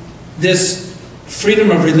 this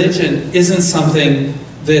freedom of religion isn't something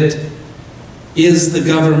that is the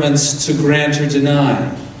government's to grant or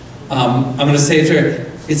deny. I'm going to say it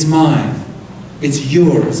fair. It's mine. It's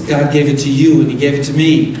yours. God gave it to you, and He gave it to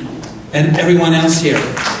me, and everyone else here.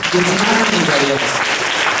 It's not anybody else.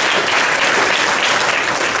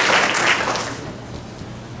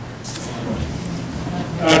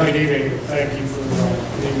 Good evening. Thank you for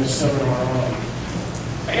putting this seminar on.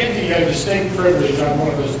 I had the distinct privilege, I'm one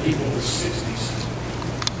of those people in the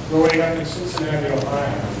 60s, growing up in Cincinnati,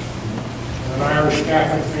 Ohio, in an Irish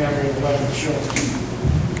Catholic family of 11 children.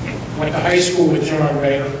 Went to high school with John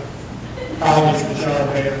Mayer, college with John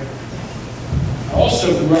Mayer. I also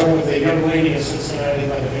grew up with a young lady in Cincinnati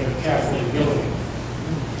by the name of Kathleen Gilligan.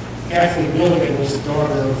 Kathleen Gilligan was the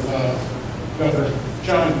daughter of Governor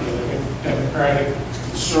John Gilligan, Democratic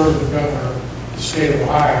conservative governor of the state of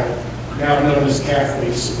Ohio, now known as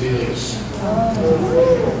Kathleen Sebelius.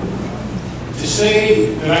 To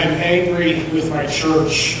say that I'm angry with my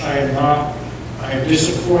church, I am not. I am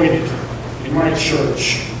disappointed in my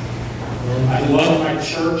church. I love my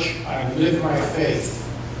church. I live my faith.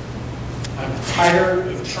 I'm tired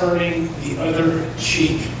of turning the other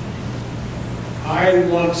cheek. I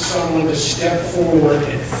want someone to step forward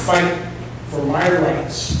and fight for my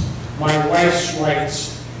rights, my wife's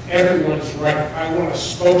rights, everyone's right. I want a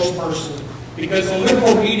spokesperson, because the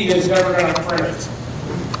liberal media is never going to print it.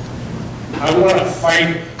 I want to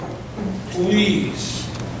fight. Please,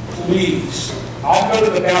 please. I'll go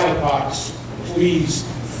to the ballot box. Please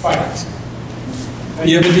fight.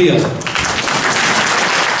 You have a deal.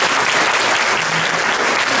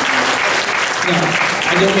 No,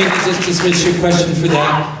 I don't mean to just dismiss your question for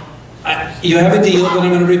that. You have a deal, but I'm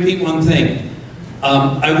going to repeat one thing.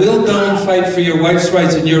 I will go and fight for your wife's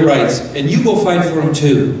rights and your rights, and you go fight for them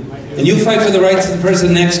too. And you fight for the rights of the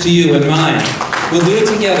person next to you and mine. We'll do it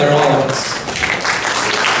together, all of us.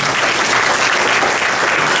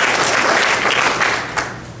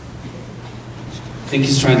 think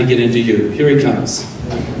he's trying to get into you. Here he comes.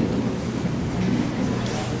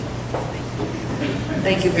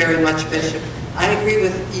 Thank you very much, Bishop. I agree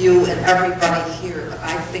with you and everybody here, but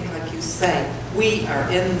I think, like you say, we are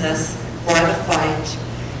in this for the fight,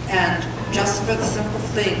 and just for the simple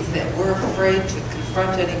things that we're afraid to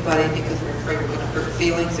confront anybody because we're afraid we're going to hurt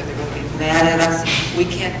feelings or they're going to be mad at us. We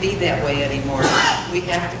can't be that way anymore. We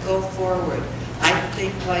have to go forward. I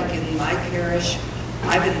think, like in my parish,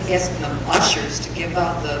 I've been asking the ushers to give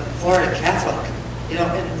out the Florida Catholic, you know,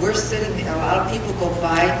 and we're sitting there, a lot of people go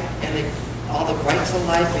by and they, all the right to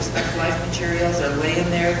life, respect life materials are laying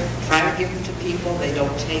there, trying to give them to people, they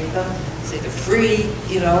don't take them, say they're free,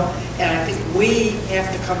 you know, and I think we have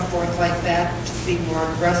to come forth like that to be more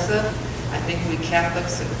aggressive. I think we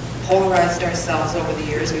Catholics have polarized ourselves over the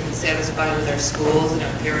years. We've been satisfied with our schools and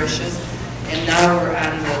our parishes, and now we're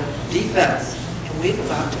on the defense, and we've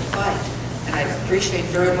got to fight. And I appreciate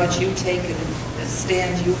very much you taking the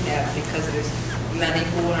stand you have, because there's many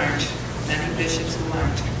who aren't, many bishops who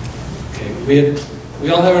aren't. Okay, we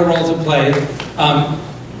all have a role to play.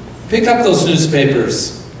 Pick up those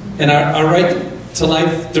newspapers. And our Right to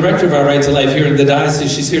Life, director of our Right to Life here in the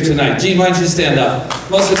diocese, she's here tonight. Jean, why don't you stand up?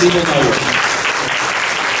 Most of the people know you.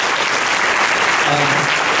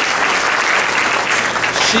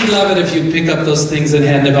 She'd love it if you pick up those things and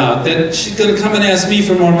hand them out. Then she's going to come and ask me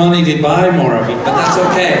for more money to buy more of them, but that's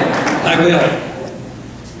okay. I will.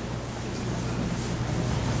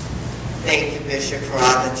 Thank you, Bishop, for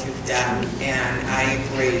all that you've done, and I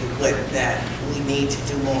agree with that we need to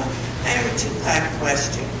do more. I have a two-part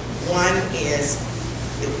question. One is,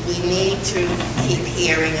 we need to keep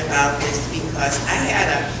hearing about this, because I had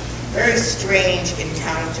a very strange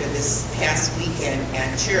encounter this past weekend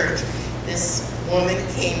at church. This woman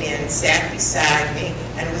came in, sat beside me,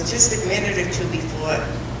 and it was just a minute or two before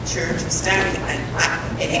church was starting. And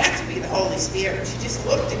it had to be the Holy Spirit. She just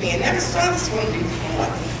looked at me. I never saw this woman before.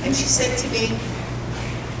 And she said to me,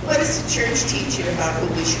 "What does the church teach you about who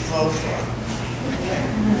we should vote for?"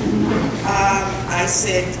 I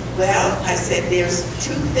said, well, there's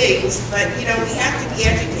two things, but you know, we have to be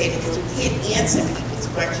educated, because we can't answer people's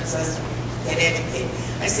questions unless we get educated.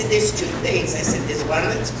 I said, there's two things. I said, there's one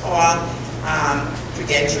that's called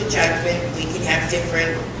prudential judgment. We can have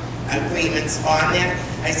different agreements on that.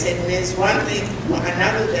 I said, and there's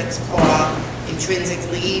another that's called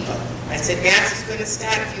intrinsically evil. I said, Mass is going to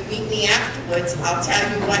start. If you meet me afterwards, I'll tell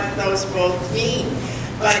you what those both mean.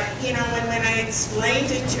 But, you know, when I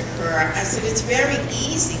explained it to her, I said, it's very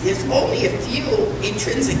easy. There's only a few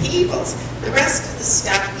intrinsic evils. The rest of the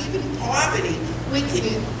stuff, even poverty, we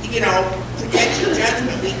can, you know, prudential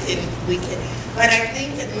judgment, we can. But I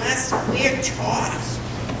think unless we're taught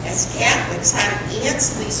as Catholics how to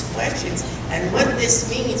answer these questions and what this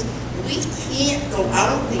means, we can't go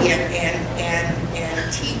out there and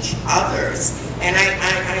teach others. And I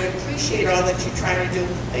appreciate all that you're trying to do.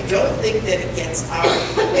 I don't think that it gets out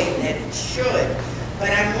the way that it should. But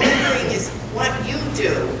I'm wondering is what you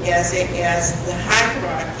do as the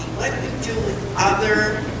hierarchy, what you do with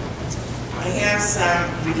other, I have some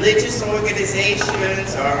religious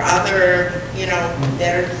organizations or other, you know,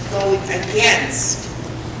 that are going against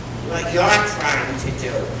what you're trying to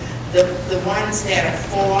do. The ones that are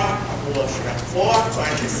for abortion, or for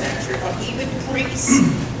contraception, or even priests.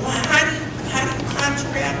 Well, how do you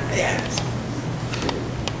counteract that?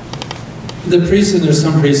 The priests, and there's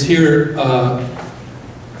some priests here, I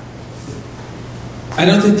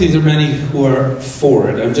don't think there are many who are for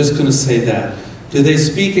it. I'm just going to say that. Do they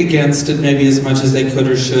speak against it maybe as much as they could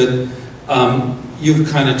or should? You've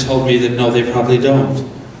kind of told me that no, they probably don't.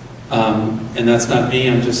 And that's not me,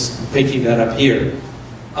 I'm just picking that up here.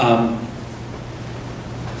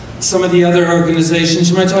 Some of the other organizations,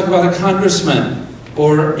 you might talk about a congressman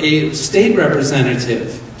or a state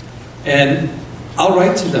representative, and I'll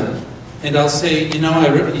write to them and I'll say, you know,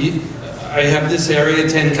 I have this area,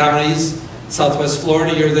 10 counties, Southwest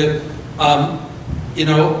Florida, you're the, you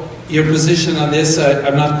know, your position on this,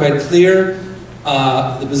 I'm not quite clear.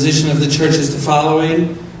 The position of the church is the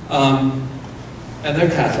following, and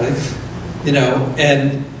they're Catholic, you know,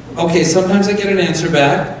 and okay, sometimes I get an answer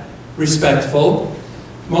back, respectful.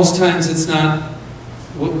 Most times it's not,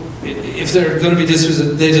 if they're going to be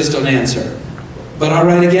disrespectful, they just don't answer. But I'll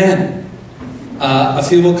write again. A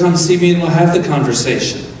few will come see me and we'll have the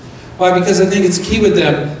conversation. Why? Because I think it's key with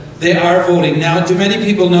them. They are voting. Now, do many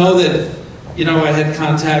people know that, you know, I had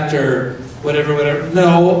contact or whatever.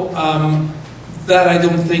 No, that I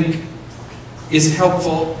don't think is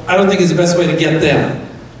helpful. I don't think is the best way to get them.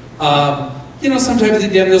 You know, sometimes at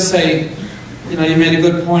the end they'll say, you know, you made a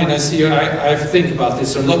good point. I see you, I think about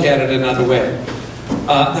this or look at it another way.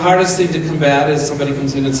 The hardest thing to combat is somebody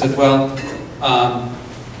comes in and said, well,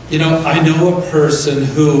 you know, I know a person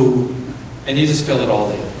who, and you just fill it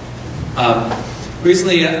all in.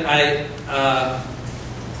 Recently, I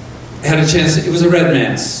had a chance, it was a Red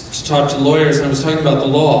Mass, to talk to lawyers, and I was talking about the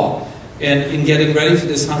law. And in getting ready for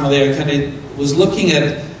this homily, I kind of was looking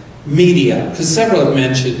at media, because several have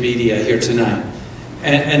mentioned media here tonight.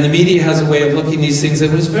 And the media has a way of looking at these things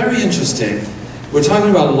that was very interesting. We're talking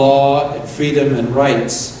about law and freedom and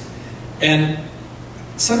rights. And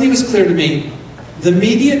something was clear to me. The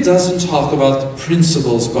media doesn't talk about the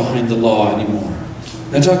principles behind the law anymore.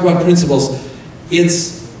 They talk about principles.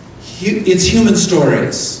 It's human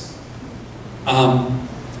stories.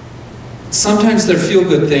 Sometimes they're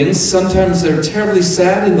feel-good things. Sometimes they're terribly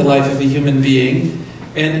sad in the life of a human being.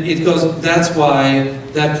 And it goes, that's why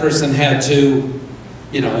that person had to,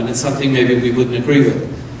 you know, and it's something maybe we wouldn't agree with.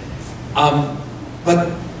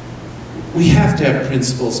 But we have to have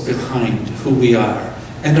principles behind who we are.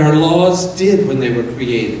 And our laws did when they were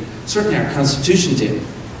created. Certainly our Constitution did.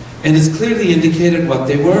 And it's clearly indicated what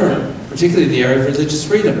they were, particularly in the area of religious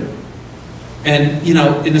freedom. And, you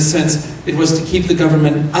know, in a sense, it was to keep the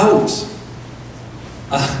government out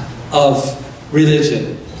of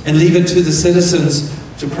religion and leave it to the citizens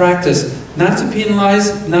to practice, not to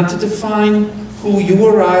penalize, not to define who you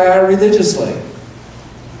or I are religiously.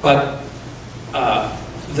 But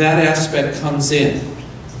that aspect comes in.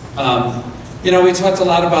 You know, we talked a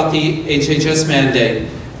lot about the HHS mandate.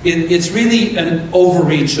 It's really an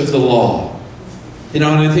overreach of the law. You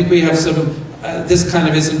know, and I think we have some, this kind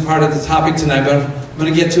of isn't part of the topic tonight, but I'm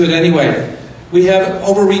going to get to it anyway. We have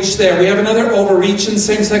overreach there. We have another overreach in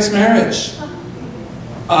same-sex marriage.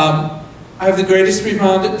 I have the greatest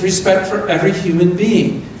respect for every human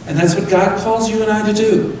being, and that's what God calls you and I to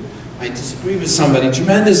do. I disagree with somebody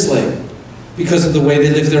tremendously because of the way they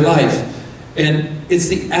live their life. And it's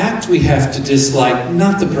the act we have to dislike,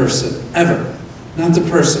 not the person, ever. Not the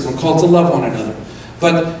person. We're called to love one another.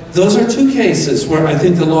 But those are two cases where I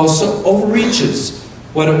think the law so overreaches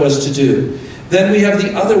what it was to do. Then we have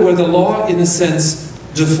the other where the law, in a sense,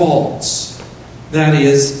 defaults. That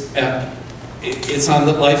is, it's on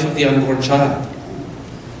the life of the unborn child.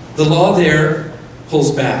 The law there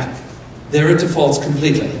pulls back. There it defaults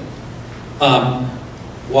completely.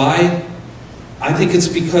 Why? I think it's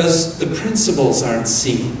because the principles aren't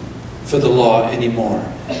seen for the law anymore.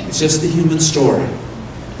 It's just the human story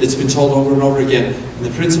that's been told over and over again, and the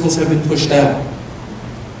principles have been pushed out.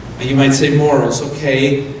 And you might say morals,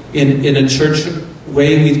 okay, in a church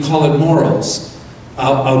way we'd call it morals,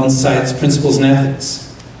 out inside it's principles and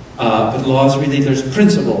ethics. But laws really, there's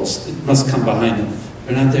principles that must come behind them.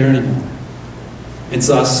 They're not there anymore. And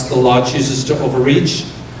thus the law chooses to overreach.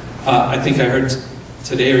 I think I heard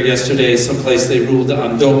today or yesterday someplace they ruled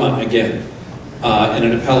on DOMA again, and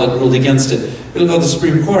an appellate ruled against it. It'll go to the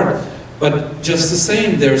Supreme Court. But just the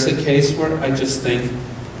same, there's a case where I just think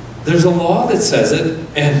there's a law that says it,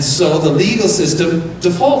 and so the legal system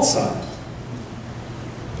defaults on it.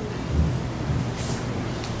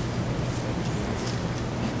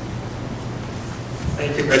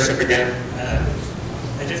 Thank you, Bishop, again.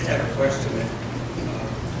 I just have a question.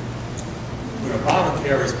 When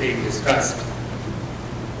Obamacare was being discussed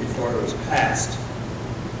before it was passed,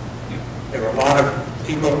 there were a lot of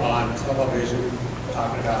people on television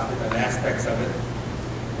talking about different aspects of it,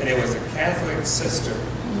 and it was a Catholic sister.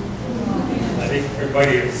 I think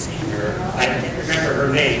everybody has seen her. I can't remember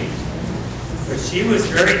her name, but she was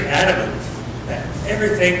very adamant that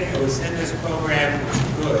everything that was in this program was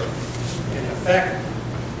good. In effect,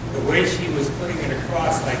 the way she was putting it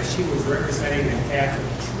across, like she was representing the Catholic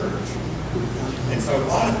Church. And so a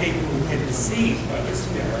lot of people who get deceived by this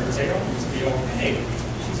dinner and say, oh, it must be okay.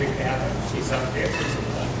 She's a Catholic, she's up there,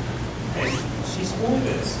 and she's for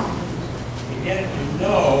this. And yet you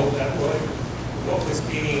know that what was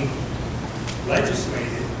being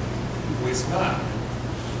legislated was not.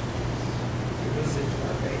 It was in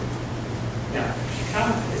our faith. Now,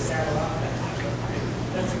 how is that allowed to happen?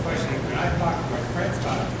 That's the question. When I talked to my friends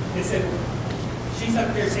about it, they said, she's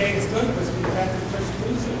up there saying it's good because we have to push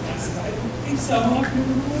lose it. I said, I don't think so.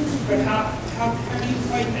 But how do you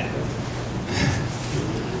fight that?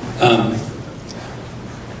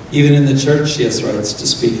 Even in the church, she has rights to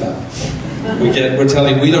speak up. We're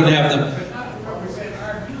telling, we don't have them.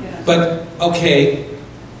 But, okay,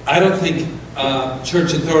 I don't think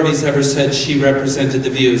church authorities ever said she represented the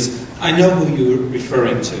views. I know who you're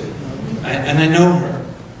referring to. And I know her,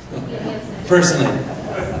 personally.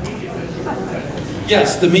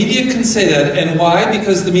 Yes, the media can say that. And why?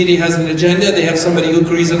 Because the media has an agenda. They have somebody who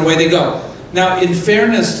agrees, and away they go. Now, in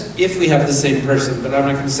fairness, if we have the same person, but I'm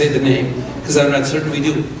not going to say the name, because I'm not certain we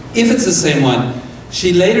do. If it's the same one,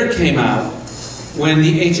 she later came out, when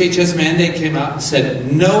the HHS mandate came out, and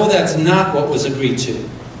said, no, that's not what was agreed to.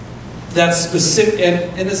 That's specific,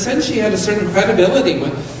 and in a sense she had a certain credibility.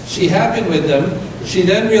 When she had been with them, she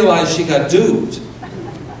then realized she got duped,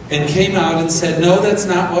 and came out and said, no, that's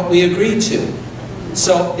not what we agreed to.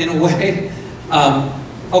 So, in a way,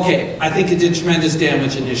 okay, I think it did tremendous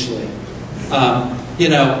damage initially. You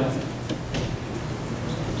know,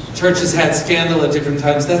 churches had scandal at different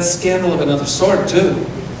times. That's scandal of another sort, too.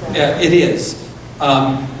 Yeah, it is.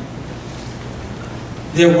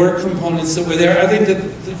 There were components that were there. I think that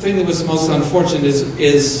the thing that was most unfortunate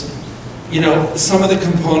is, you know, some of the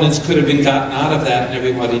components could have been gotten out of that and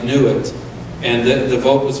everybody knew it. And the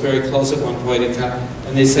vote was very close at one point in time.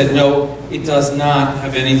 And they said, no, it does not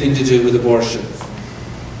have anything to do with abortion.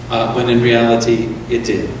 When in reality, it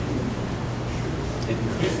did.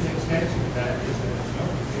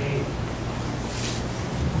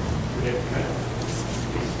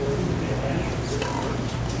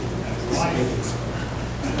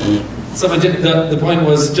 So the point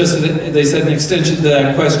was just that they said an extension to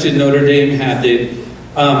that question Notre Dame had.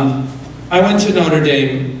 I went to Notre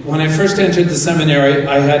Dame. When I first entered the seminary,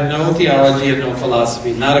 I had no theology and no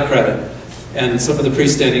philosophy, not a credit. And some of the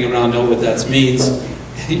priests standing around know what that means.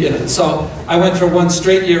 Yeah. So I went for one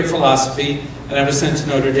straight year of philosophy, and I was sent to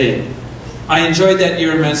Notre Dame. I enjoyed that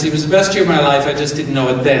year immensely. It was the best year of my life, I just didn't know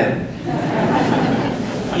it then.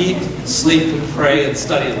 Eat, sleep, and pray, and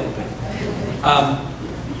study a little bit.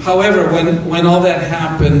 However, when all that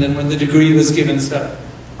happened, and when the degree was given and stuff,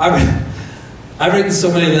 I've written so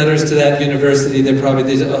many letters to that university that probably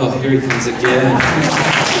they said, oh, here he comes again.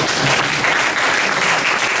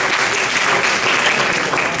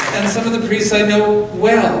 And some of the priests I know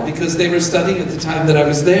well, because they were studying at the time that I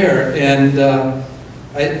was there, and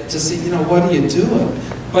I just said, you know, what are you doing?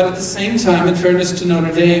 But at the same time, in fairness to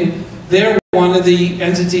Notre Dame, they're one of the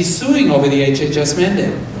entities suing over the HHS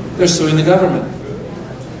mandate. They're suing the government.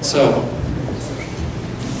 So.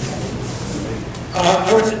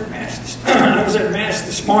 I was at Mass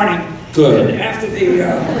this morning. Good. And after the...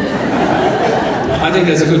 I think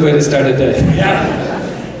that's a good way to start a day. Yeah.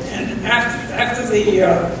 And after the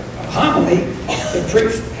homily, the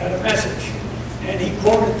priest had a message. And he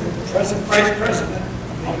quoted the Vice President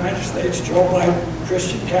of the United States, Joe Biden,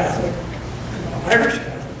 Christian Catholic, Irish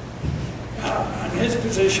Catholic, on his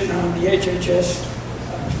position on the HHS,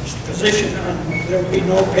 position on there will be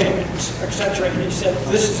no payments, etc. And he said,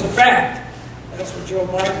 this is a fact. That's what Joe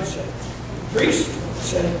Biden said. The priest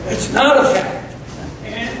said, it's not a fact.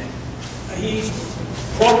 And he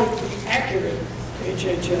quoted the accurate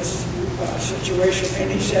HHS situation,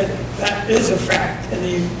 and he said, that is a fact. And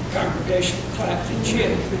the congregation clapped and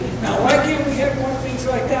cheered. Now, why can't we have more things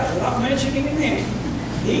like that without mentioning a name?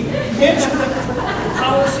 He mentioned the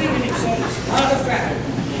policy, and he said, it's not a fact.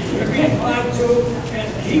 We're being lied to, and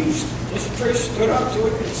this priest stood up to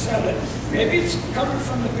it and said it. Maybe it's coming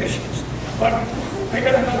from the bishops. But I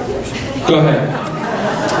got another question. Go ahead.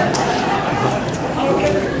 How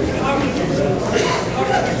can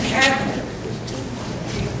a Catholic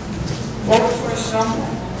vote for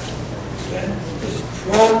someone that is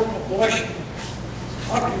pro-abortion?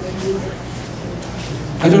 How can they do that?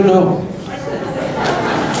 I don't know.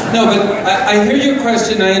 No, but I hear your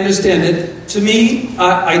question, I understand it. To me,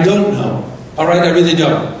 I don't know. All right, I really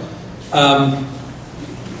don't.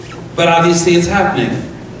 But obviously it's happening.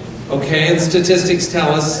 Okay, and statistics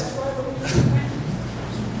tell us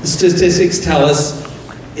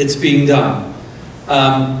it's being done.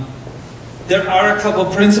 There are a couple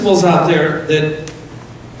principles out there that,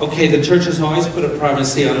 okay, the church has always put a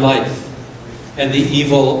primacy on life and the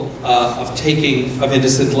evil of taking of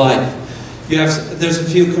innocent life. There's a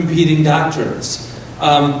few competing doctrines.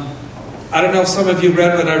 I don't know if some of you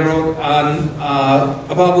read what I wrote on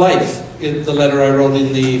about life in the letter I wrote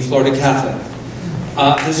in the Florida Catholic.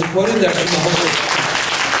 There's a quote in there from the Holy Spirit.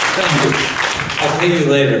 Thank you. I'll pay you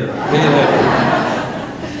later.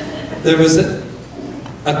 There was a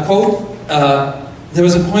quote, there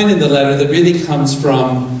was a point in the letter that really comes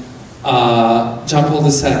from John Paul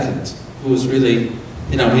II, who was really,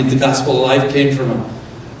 you know, the gospel of life came from him.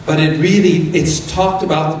 But it's talked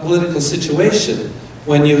about the political situation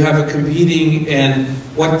when you have a competing, and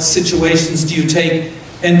what situations do you take,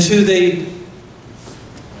 and to the,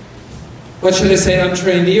 what should I say,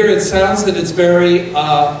 untrained ear, it sounds that it's very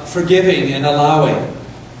forgiving and allowing.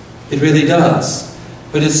 It really does.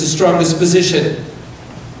 But it's the strongest position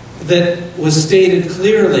that was stated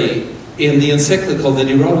clearly in the encyclical that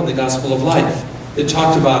he wrote in the Gospel of Life. It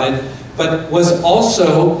talked about it, but was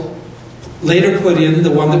also later put in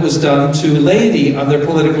the one that was done to laity on their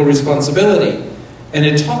political responsibility. And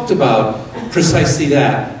it talked about precisely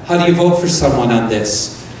that. How do you vote for someone on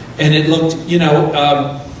this? And it looked, you know,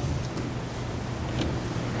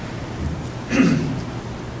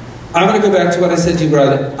 I'm going to go back to what I said to you,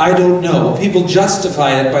 brother. I don't know. People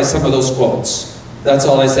justify it by some of those quotes. That's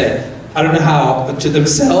all I say. I don't know how, but to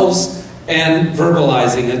themselves and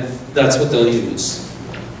verbalizing it, that's what they'll use.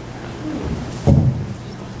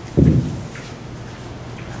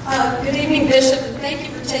 Good evening, Bishop, and thank you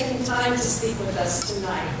for taking time to speak with us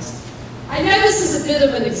tonight. I know this is a bit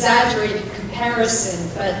of an exaggerated comparison,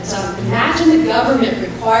 but imagine the government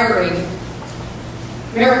requiring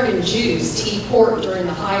American Jews to eat pork during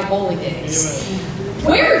the high holy days.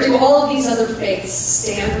 Where do all of these other faiths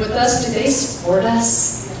stand with us? Do they support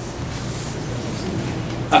us?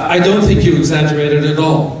 I don't think you exaggerated at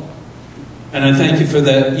all. And I thank you for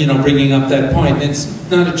the, you know, bringing up that point. It's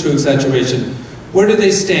not a true exaggeration. Where do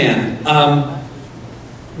they stand?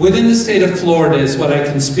 Within the state of Florida is what I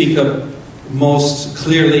can speak of most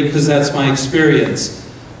clearly, because that's my experience.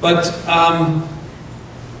 But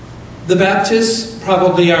the Baptists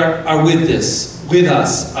probably are with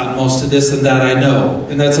us on most of this, and that I know.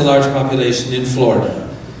 And that's a large population in Florida.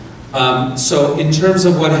 So in terms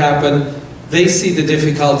of what happened, they see the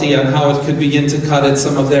difficulty on how it could begin to cut at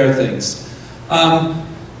some of their things.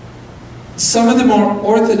 Some of the more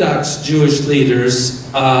Orthodox Jewish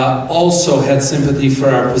leaders also had sympathy for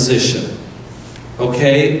our position.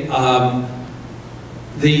 Okay?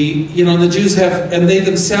 The Jews have, and they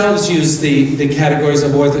themselves use the categories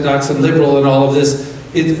of Orthodox and liberal and all of this,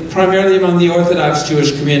 primarily among the Orthodox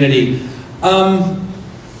Jewish community. I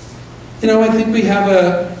think we have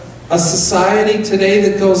a society today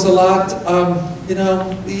that goes a lot,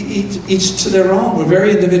 each to their own. We're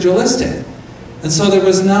very individualistic. And so there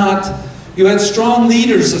was not, you had strong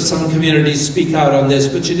leaders of some communities speak out on this,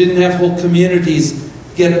 but you didn't have whole communities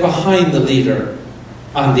get behind the leader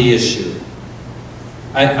on the issue.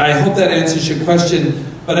 I hope that answers your question,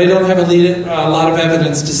 but I don't have a lot of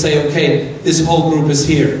evidence to say, okay, this whole group is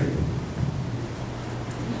here.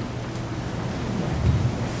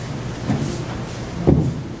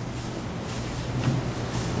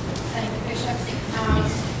 Thank you, Bishop.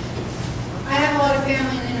 I have a lot of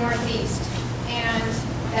family in the Northeast, and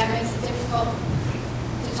that makes it difficult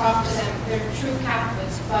to talk to them. They're true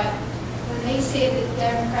Catholics, but when they say the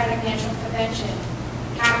Democratic National Convention,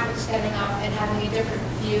 Catholics standing up and having a different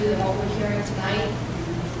view than what we're hearing tonight,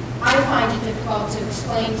 I find it difficult to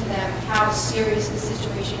explain to them how serious the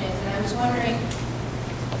situation is. And I was wondering,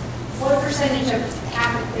 what percentage of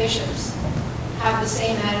Catholic bishops have the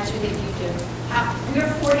same attitude that you do?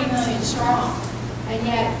 We're 40 million strong, and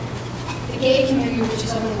yet the gay community, which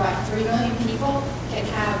is only, 3 million people, can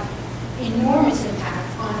have enormous impact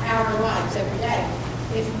on our lives every day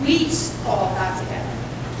if we all got together.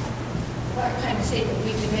 What kind of statement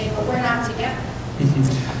we can make, but we're not together.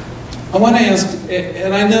 I want to ask,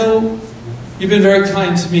 and I know you've been very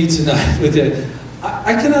kind to me tonight with it.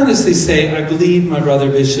 I can honestly say I believe my brother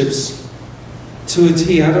bishops to a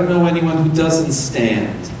T. I don't know anyone who doesn't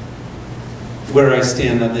stand where I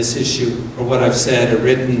stand on this issue, or what I've said or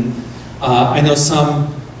written. I know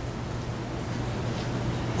some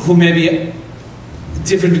who maybe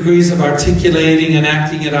different degrees of articulating and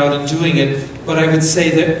acting it out and doing it, but I would say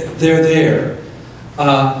that they're there.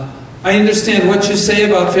 I understand what you say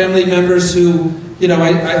about family members who,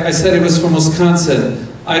 I said it was from Wisconsin.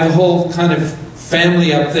 I have a whole kind of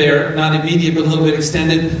family up there, not immediate, but a little bit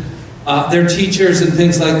extended. They're teachers and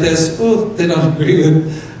things like this. Oh, they don't agree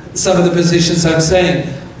with some of the positions I'm saying.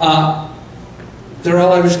 They're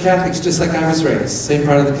all Irish Catholics, just like I was raised, same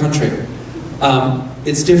part of the country.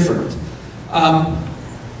 It's different.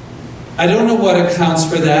 I don't know what accounts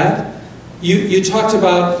for that. You talked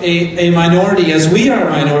about a minority. As we are a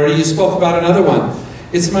minority, you spoke about another one.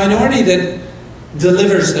 It's a minority that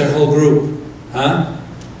delivers their whole group.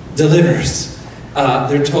 Delivers.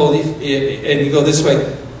 They're told, and you go this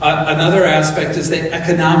way. Another aspect is they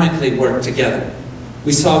economically work together.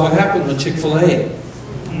 We saw what happened when Chick-fil-A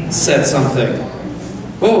said something.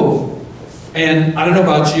 Whoa. And I don't know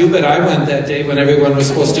about you, but I went that day when everyone was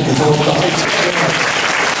supposed to go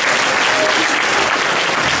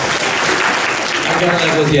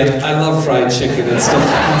I love fried chicken and stuff.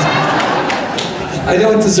 I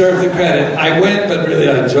don't deserve the credit. I went, but really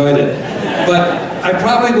I enjoyed it. But I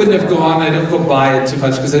probably wouldn't have gone. I don't go buy it too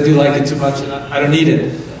much because I do like it too much and I don't eat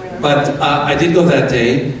it. But I did go that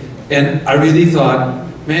day, and I really thought,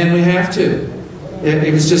 man, we have to.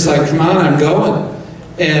 It was just like, come on, I'm going.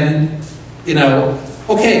 And,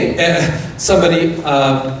 okay, somebody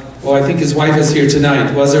well, I think his wife is here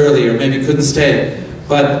tonight, was earlier, maybe couldn't stay,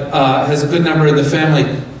 but has a good number in the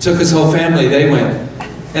family, took his whole family, they went.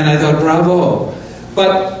 And I thought, bravo.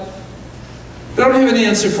 But I don't have an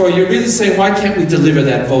answer for you. You're really saying, why can't we deliver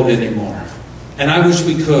that vote anymore? And I wish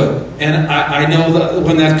we could. And I know that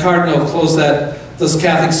when that cardinal closed those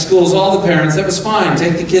Catholic schools, all the parents, that was fine,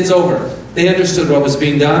 take the kids over. They understood what was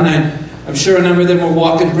being done, and I'm sure a number of them were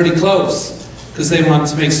walking pretty close because they wanted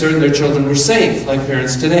to make certain their children were safe, like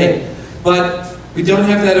parents today. But we don't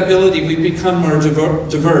have that ability. We've become more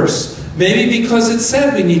diverse. Maybe because it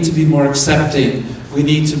said we need to be more accepting. We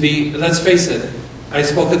need to be, let's face it, I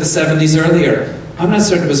spoke of the 70s earlier. I'm not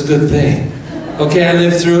certain it was a good thing. Okay, I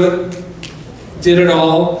lived through it, did it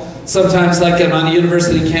all. Sometimes like I'm on a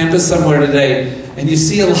university campus somewhere today, and you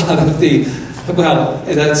see a lot of the, well,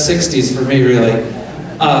 that's 60s for me really,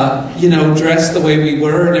 you know, dressed the way we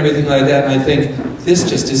were and everything like that, and I think, this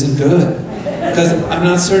just isn't good. Because I'm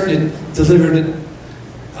not certain it delivered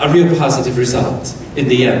a real positive result in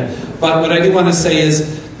the end. But what I do want to say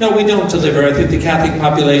is, no, we don't deliver. I think the Catholic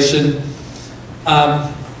population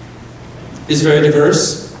is very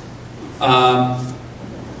diverse,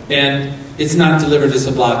 and it's not delivered as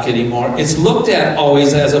a bloc anymore. It's looked at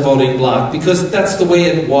always as a voting bloc, because that's the way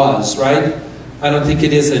it was, right? I don't think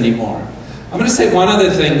it is anymore. I'm going to say one other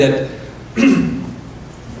thing that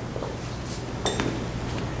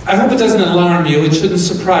I hope it doesn't alarm you. It shouldn't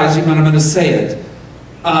surprise you when I'm going to say it.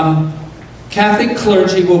 Catholic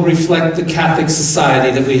clergy will reflect the Catholic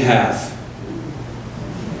society that we have.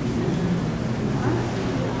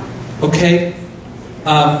 Okay?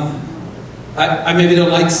 I maybe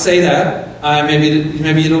don't like to say that.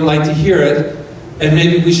 Maybe you don't like to hear it. And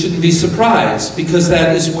maybe we shouldn't be surprised, because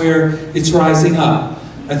that is where it's rising up.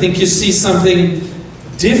 I think you see something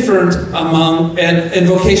different among, and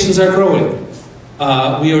vocations are growing.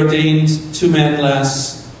 We ordained 2 men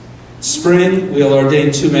last spring. We'll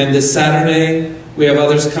ordain 2 men this Saturday. We have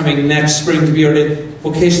others coming next spring to be ordained.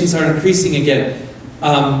 Vocations are increasing again.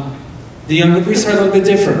 The younger priests are a little bit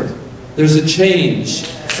different. There's a change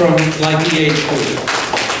from like the age group.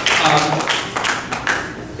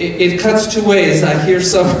 It cuts 2 ways. I hear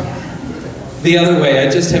some the other way. I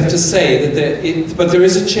just have to say that but there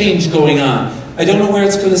is a change going on. I don't know where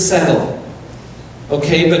it's going to settle.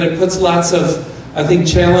 Okay, but it puts lots of, I think,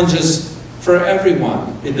 challenges for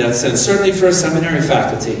everyone in that sense. Certainly for a seminary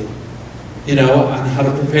faculty, you know, on how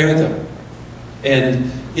to prepare them.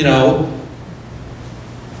 And, you know,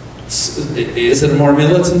 is it a more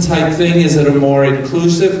militant type thing? Is it a more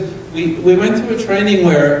inclusive? We went through a training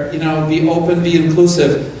where, you know, be open, be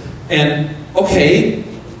inclusive. And, okay,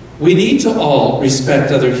 we need to all respect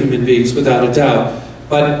other human beings without a doubt.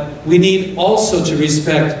 But we need also to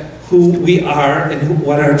respect who we are and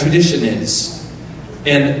what our tradition is.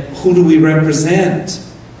 And who do we represent?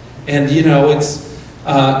 And, you know, it's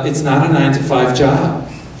not a 9-to-5 job.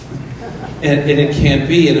 And it can't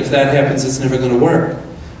be. And if that happens, it's never going to work.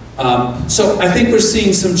 So I think we're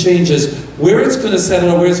seeing some changes. Where it's going to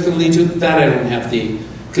settle or where it's going to lead to, that I don't have the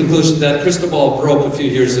conclusion. That crystal ball broke a few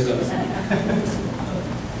years ago.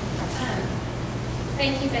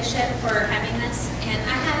 Thank you, Bishop, for having this. And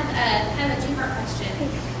I have kind of a 2-part question.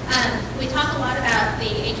 We talk a lot about the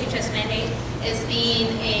HHS mandate as being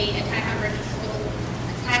an attack on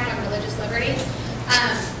religious liberty.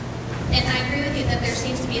 And I agree with you that there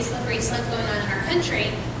seems to be a slippery slope going on in our country.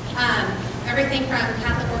 Everything from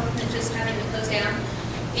Catholic orphanages having to close down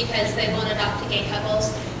because they won't adopt gay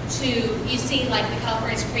couples, to, you see, like the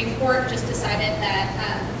California Supreme Court just decided that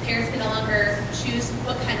parents can no longer choose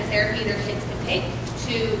what kind of therapy their kids can take,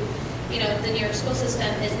 to, you know, the New York school system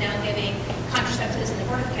is now giving contraceptives and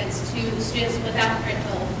abortifacients to students without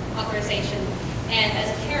parental authorization. And as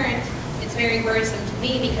a parent, it's very worrisome to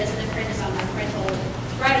me because it infringes on my parental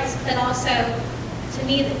rights, but also, to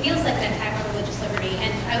me, it feels like an attack on religious liberty.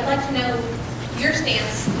 And I would like to know your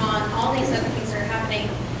stance on all these other things that are happening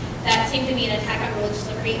that seem to be an attack on religious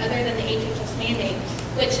liberty, other than the HHS mandate,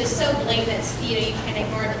 which is so blatant, you know, you can't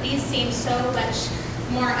ignore it. But these seem so much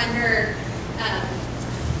more under,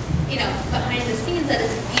 you know, behind the scenes that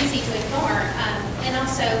it's easy to ignore. And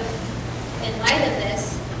also, in light of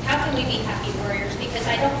this, how can we be happy warriors? Because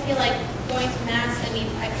I don't feel like going to Mass, I mean,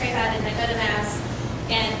 I pray about it and I go to Mass,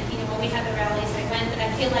 and, you know, when we have the rallies, I went, but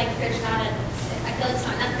I feel like there's not I feel it's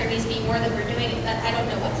not enough. There needs to be more that we're doing that I don't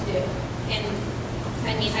know what to do. And,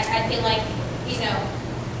 I mean, I feel like, you know,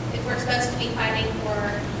 if we're supposed to be fighting for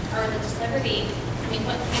our religious liberty, I mean,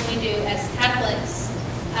 what can we do as Catholics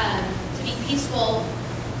to be peaceful,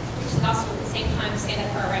 which is also at the same time stand up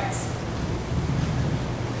for our rights?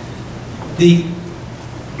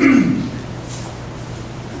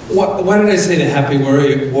 Why did I say the happy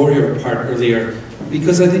warrior part earlier?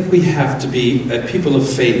 Because I think we have to be people of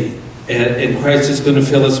faith, and Christ is going to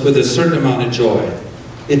fill us with a certain amount of joy.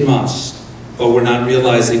 It must, or we're not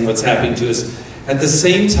realizing what's happening to us. At the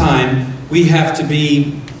same time, we have to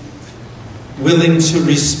be willing to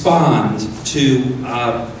respond to,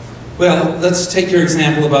 well, let's take your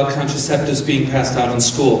example about contraceptives being passed out in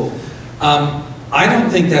school. I don't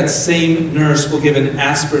think that same nurse will give an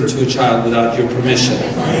aspirin to a child without your permission.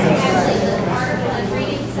 Actually, the article I'm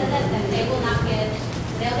reading said that they will not give,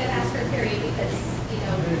 they'll give aspirin period because, you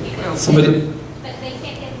know, Somebody. But they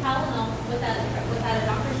can't give Tylenol without a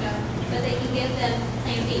doctor's note, but they can give them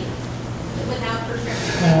Plan B without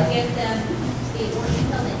prescription. They can give them the abortion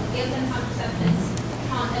pill, they can give them contraceptives.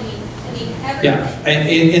 I mean, everything.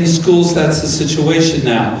 Yeah, in schools that's the situation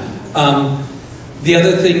now. The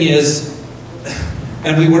other thing is,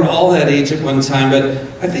 and we were all that age at one time, but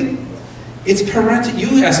I think it's parental.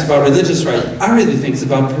 You asked about religious rights. I really think it's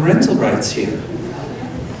about parental rights here.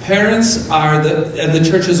 Parents are and the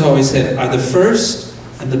church has always said, are the first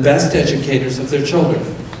and the best educators of their children.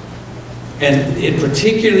 And it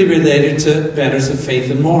particularly related to matters of faith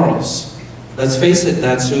and morals. Let's face it,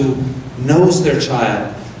 that's who knows their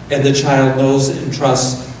child. And the child knows and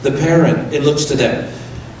trusts the parent. It looks to them.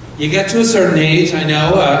 You get to a certain age, I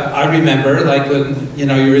know, I remember, like when, you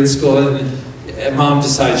know, you're in school and mom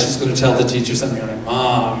decides she's going to tell the teacher something, you're like,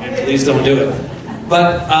 Mom, please don't do it.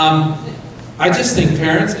 But I just think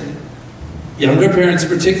parents, and younger parents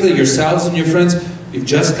particularly, yourselves and your friends, you've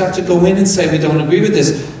just got to go in and say, we don't agree with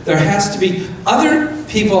this. There has to be, other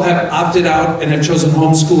people have opted out and have chosen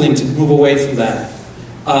homeschooling to move away from that.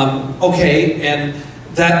 Okay, and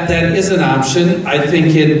that is an option. I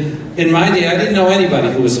think in my day, I didn't know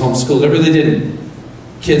anybody who was homeschooled. I really didn't.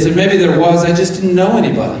 Kids, and maybe there was, I just didn't know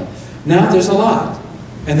anybody. Now there's a lot,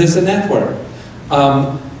 and there's a network.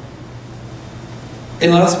 And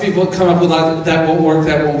lots of people come up with that won't work,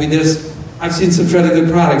 that won't be this. I've seen some fairly good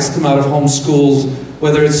products come out of homeschools,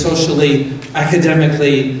 whether it's socially,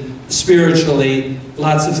 academically, spiritually,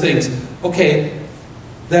 lots of things. Okay,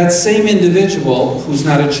 that same individual who's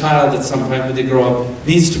not a child at some point when they grow up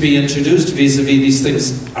needs to be introduced vis-a-vis these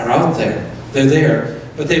things are out there. They're there.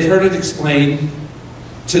 But they've heard it explained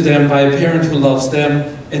to them by a parent who loves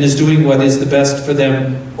them and is doing what is the best for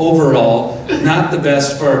them overall, not the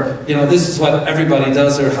best for, you know, this is what everybody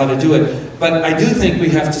does or how to do it. But I do think we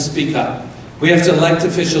have to speak up. We have to elect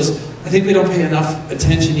officials. I think we don't pay enough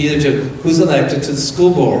attention either to who's elected to the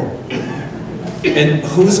school board. And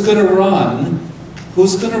who's going to run,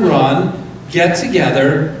 get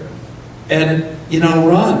together, and, you know,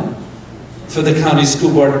 run for the county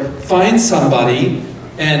school board. Find somebody,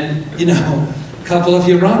 and, you know, a couple of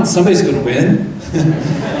you run. Somebody's going to win.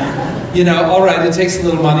 You know, all right, it takes a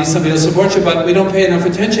little money, somebody will support you, but we don't pay enough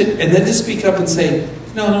attention. And then to speak up and say,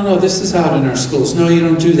 no, this is out in our schools. No, you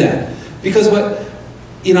don't do that. Because what,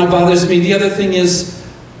 you know, bothers me, the other thing is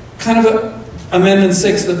kind of Amendment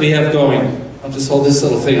 6 that we have going. I'll just hold this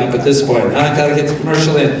little thing up at this point. I've got to get the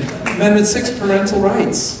commercial in. Amendment 6, parental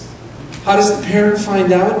rights. How does the parent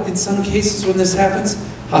find out in some cases when this happens?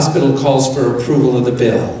 Hospital calls for approval of the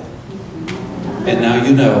bill. And now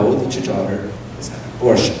you know that your daughter has had an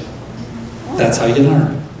abortion. That's how you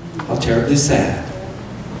learn. How terribly sad.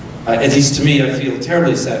 At least to me, I feel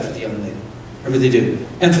terribly sad for the young lady. I really do.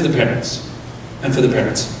 And for the parents. And for the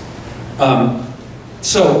parents.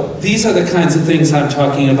 So these are the kinds of things I'm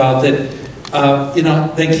talking about that, you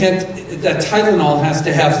know, they can't, that Tylenol has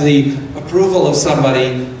to have the approval of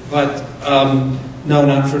somebody, but no,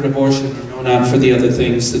 not for an abortion, or no, not for the other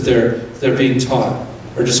things that they're being taught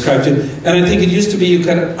or described to. And I think it used to be you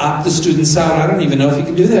could opt the students out. I don't even know if you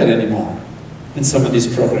can do that anymore in some of these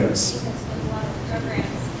programs. Because with a lot of programs,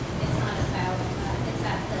 it's not about, it's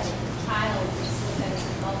that the child is what is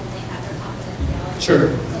involved and they have their confidentiality.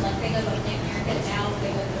 Sure. So like they go to Planned Parenthood now,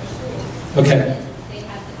 they go to their school. Okay. And they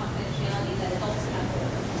have the confidentiality that adults have.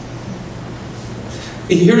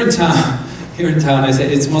 Here in town, I say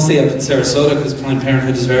it's mostly up in Sarasota because Planned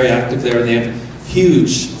Parenthood is very active there, and they have a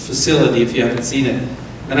huge facility if you haven't seen it.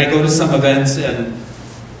 And I go to some events and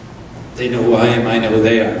they know who I am, I know who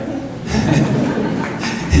they are.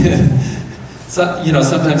 So, you know,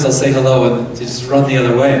 sometimes I'll say hello and they just run the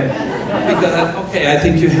other way. Because, okay, I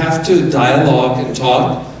think you have to dialogue and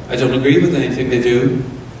talk. I don't agree with anything they do.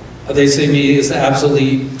 They say me is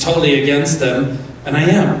absolutely, totally against them, and I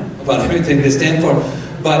am about everything they stand for.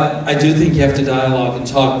 But I do think you have to dialogue and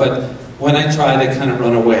talk, but when I try, they kind of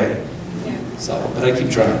run away. So, but I keep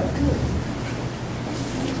trying.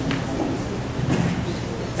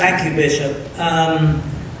 Thank you, Bishop.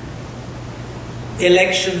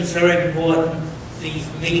 Elections are important. these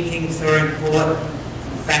meetings are important.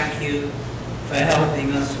 Thank you for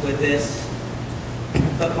helping us with this.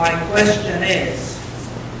 But my question is,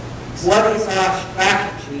 what is our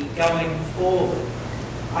strategy going forward?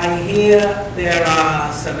 I hear there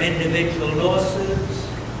are some individual lawsuits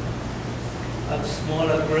of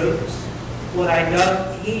smaller groups. What I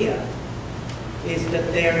don't hear is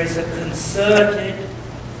that there is a concerted,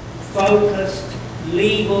 focused,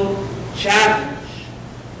 legal challenge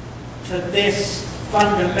to this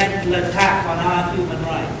fundamental attack on our human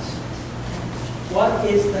rights. What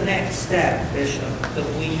is the next step, Bishop,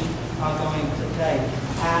 that we are going to take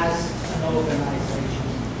as an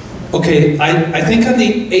organization? Okay, I think on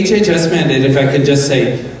the HHS mandate, if I could just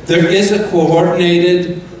say, there is a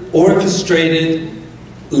coordinated, orchestrated,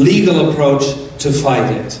 legal approach to fight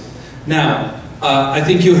it. Now, I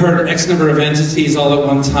think you heard X number of entities all at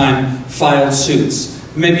one time filed suits.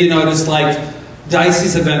 Maybe you noticed, like,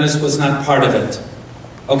 Diocese of Venice was not part of it.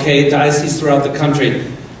 Okay, dioceses throughout the country.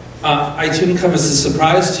 I shouldn't come as a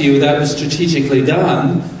surprise to you. That was strategically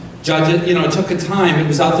done. Judges, you know, it took a time. It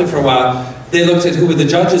was out there for a while. They looked at who were the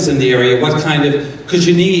judges in the area, what kind of, because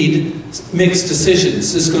you need mixed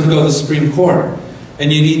decisions. This is going to go to the Supreme Court,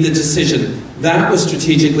 and you need the decision. That was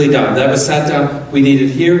strategically done. That was sat down. We need it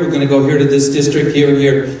here. We're going to go here to this district, here,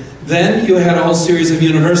 here. Then you had a whole series of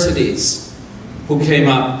universities who came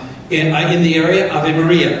up. In the area, Ave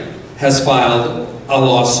Maria has filed a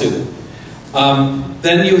lawsuit.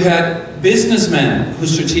 Then you had businessmen who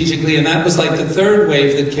strategically, and that was like the third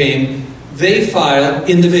wave that came, they filed,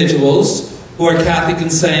 individuals who are Catholic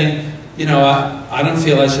and saying, you know, I don't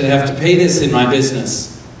feel I should have to pay this in my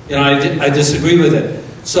business. You know, I disagree with it.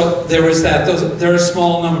 So there was that. They're a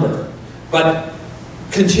small number. But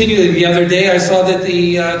continually, the other day I saw that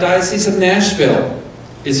the Diocese of Nashville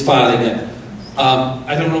is filing it.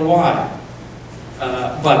 I don't know why.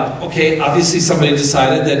 But, okay, obviously somebody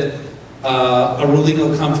decided that a ruling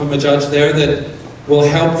will come from a judge there that will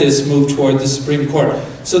help this move toward the Supreme Court.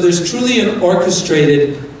 So there's truly an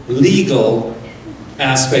orchestrated legal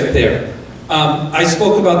aspect there. I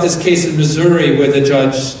spoke about this case in Missouri where the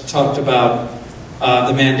judge talked about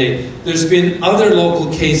the mandate. There's been other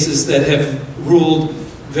local cases that have ruled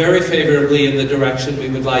very favorably in the direction we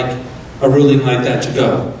would like a ruling like that to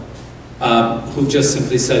go. Who just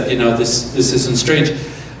simply said, you know, this isn't strange.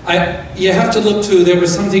 You have to look to, there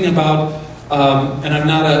was something about, and I'm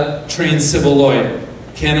not a trained civil lawyer,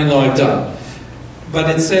 canon law I've done, but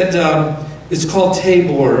it said, it's called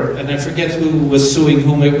Tabor, and I forget who was suing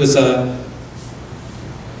whom. It was a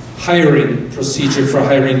hiring procedure for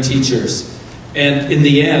hiring teachers. And in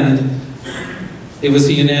the end, it was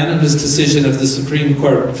a unanimous decision of the Supreme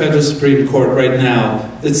Court, Federal Supreme Court right now,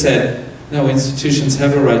 that said, no, institutions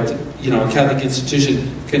have a right to, you know, a Catholic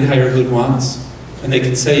institution can hire who it wants. And they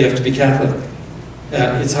can say you have to be Catholic.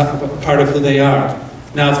 It's part of who they are.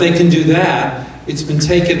 Now, if they can do that, it's been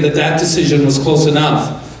taken that that decision was close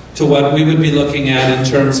enough to what we would be looking at in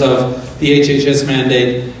terms of the HHS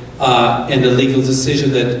mandate and a legal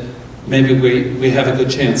decision that maybe we have a good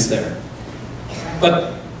chance there.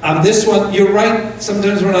 But on this one, you're right,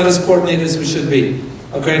 sometimes we're not as coordinated as we should be.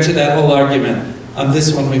 I'll grant you that whole argument. On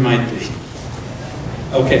this one, we might be.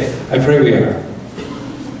 Okay, I pray we are.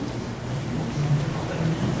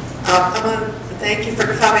 Thank you for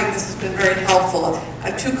coming. This has been very helpful. I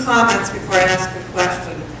have two comments before I ask a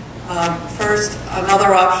question. First,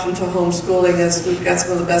 another option to homeschooling is we've got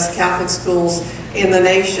some of the best Catholic schools in the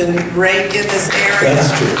nation right in this area.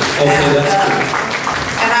 That's true. Okay, that's true.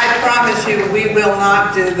 And I promise you, we will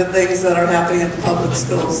not do the things that are happening at the public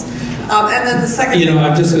schools. And then the second... You know,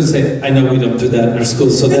 I'm just going to say, I know we don't do that in our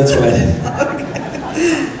schools, so that's why. Okay.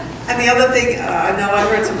 And the other thing, I know I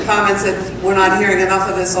heard some comments that we're not hearing enough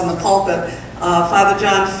of this on the pulpit. Father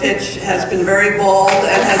John Fitch has been very bold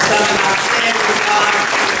and has done an outstanding job.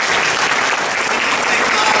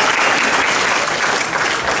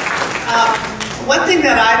 One thing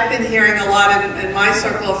that I've been hearing a lot in my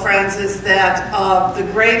circle of friends is that the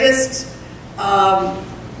greatest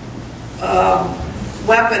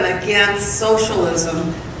weapon against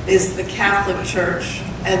socialism is the Catholic Church,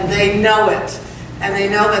 and they know it. And they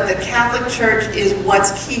know that the Catholic Church is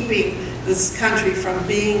what's keeping this country from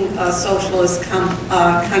being a socialist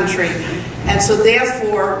country. And so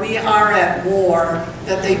therefore, we are at war,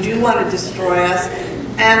 that they do want to destroy us,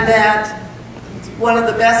 and that one of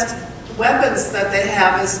the best weapons that they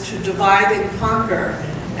have is to divide and conquer.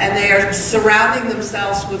 And they are surrounding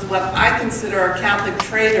themselves with what I consider are Catholic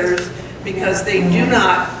traitors, because they do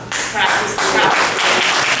not practice the Catholic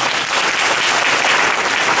faith.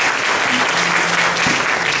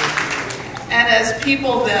 And as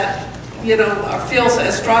people that, you know, feel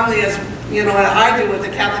as strongly as you know, I do with the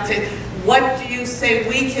Catholic faith. What do you say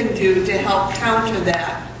we can do to help counter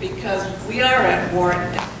that? Because we are at war,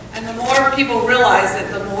 and the more people realize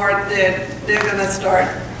it, the more they're going to start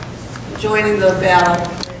joining the battle.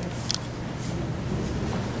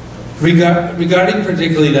 Regarding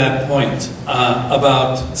particularly that point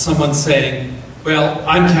about someone saying, well,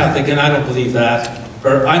 I'm Catholic and I don't believe that,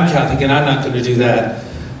 or I'm Catholic and I'm not going to do that,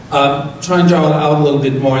 try and draw it out a little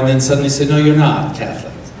bit more and then suddenly say, no, you're not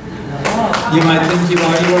Catholic. You might think you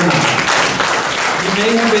are, you are not. You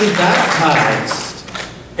may have been baptized,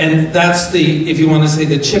 and that's the, if you want to say,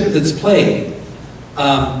 the chip that's played.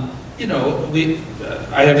 You know,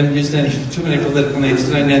 I haven't used too many political names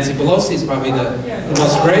tonight. Nancy Pelosi is probably the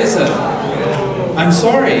most brazen. I'm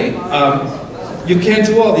sorry. You can't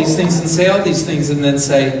do all these things and say all these things and then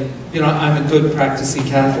say, you know, I'm a good practicing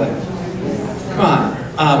Catholic. Come on.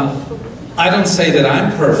 I don't say that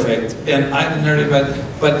I'm perfect, and I'm nerdy,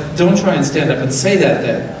 but don't try and stand up and say that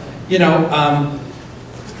then. You know,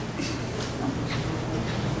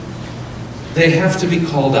 they have to be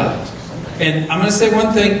called out. And I'm going to say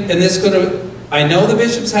one thing, and this is going to, I know the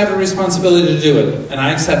bishops have a responsibility to do it, and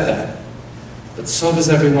I accept that. But so does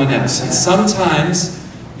everyone else. And sometimes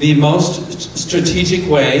the most strategic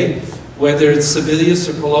way, whether it's Sebelius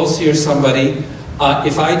or Pelosi or somebody,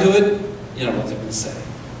 if I do it, you know what they're going to say.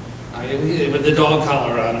 With the dog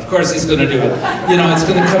collar on, of course he's going to do it. You know, it's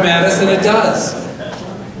going to come at us, and it does.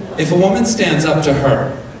 If a woman stands up to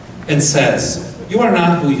her and says, you are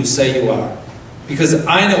not who you say you are, because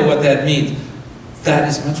I know what that means, that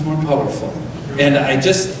is much more powerful. And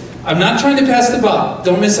I'm not trying to pass the buck.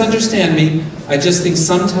 Don't misunderstand me. I just think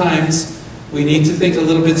sometimes we need to think a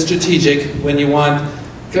little bit strategic when you want,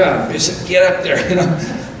 God, Bishop, get up there, you know.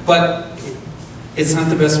 But it's not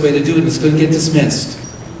the best way to do it. It's going to get dismissed.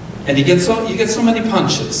 And you get so many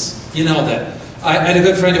punches. You know that. I had a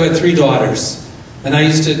good friend who had 3 daughters. And I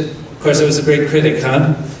used to, of course I was a great critic,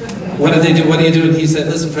 huh? What did they do? What do you do? And he said,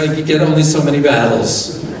 listen, Frank, you get only so many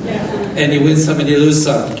battles. And you win some and you lose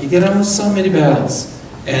some. You get only so many battles.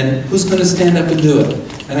 And who's going to stand up and do it?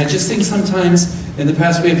 And I just think sometimes in the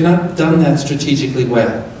past we have not done that strategically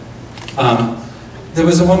well. There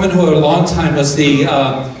was a woman who a long time was the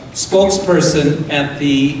spokesperson at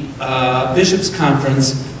the Bishops'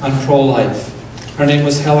 Conference on pro-life. Her name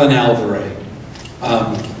was Helen Alvarez,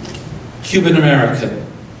 Cuban-American,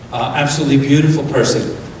 absolutely beautiful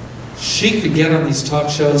person. She could get on these talk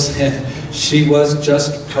shows and she was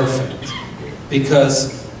just perfect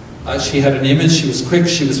because she had an image, she was quick,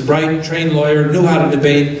 she was bright, trained lawyer, knew how to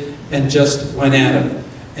debate, and just went at him.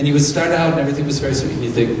 And you would start out and everything was very sweet and you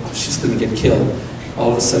think, oh, she's going to get killed.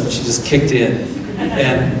 All of a sudden she just kicked in.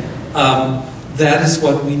 And that is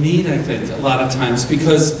what we need, I think, a lot of times,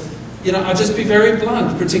 because, you know, I'll just be very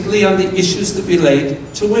blunt, particularly on the issues that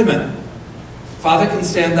relate to women. Father can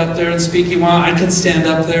stand up there and speak, I can stand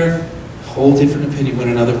up there, whole different opinion when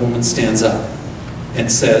another woman stands up and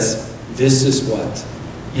says, this is what,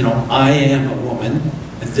 you know, I am a woman,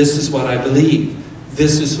 and this is what I believe,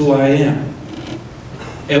 this is who I am.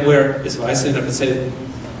 And whereas if I stand up and say,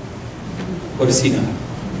 what does he know?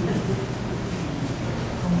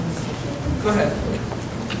 Go ahead.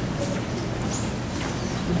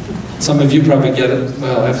 Some of you probably get it.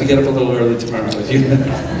 Well, I have to get up a little early tomorrow with you.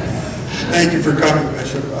 Thank you for coming,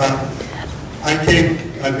 Bishop. I've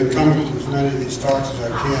been coming to as many of these talks as I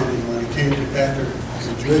can, and when it came to Patrick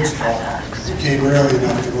Madrid's talk, it came early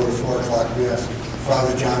enough to go to 4 o'clock Mass.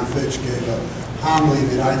 Father John Fitch gave a homily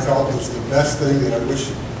that I thought was the best thing that I wish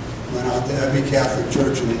went out to every Catholic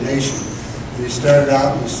church in the nation. And he started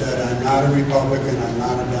out and he said, I'm not a Republican, I'm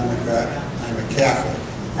not a Democrat, I'm a Catholic.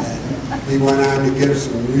 And he went on to give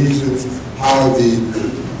some reasons how the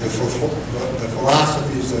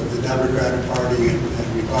philosophies of the Democratic Party and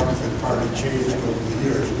Republican Party changed over the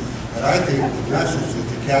years. But I think the message that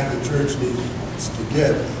the Catholic Church needs to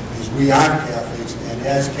get is we are Catholics, and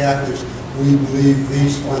as Catholics, we believe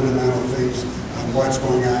these fundamental things on what's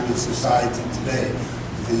going on in society today.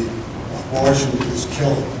 The abortion is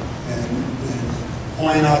killing, and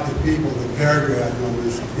point out to people the paragraph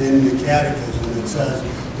numbers in the Catechism that says,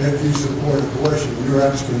 if you support abortion, you're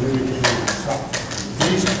excommunicating yourself.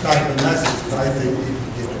 These type of messages, I think, need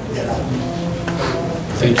to get out.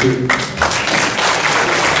 Thank you.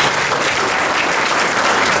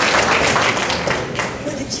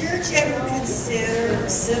 Would the church ever consider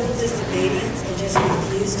civil disobedience and just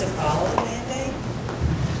refuse to follow the mandate?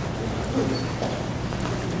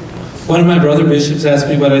 One of my brother bishops asked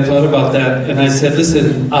me what I thought about that, and I said,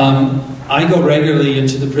 listen, I go regularly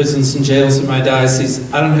into the prisons and jails in my diocese.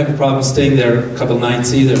 I don't have a problem staying there a couple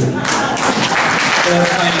nights either.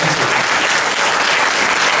 That's my answer.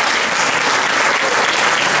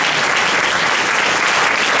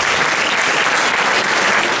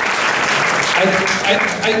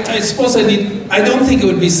 I suppose I don't think it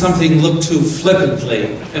would be something looked to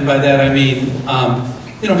flippantly, and by that I mean,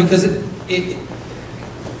 you know, because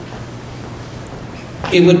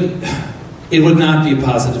it would not be a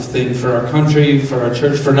positive thing for our country, for our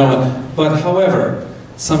church, for no one. But however,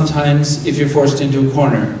 sometimes if you're forced into a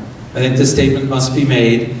corner, I think the statement must be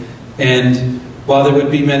made, and while there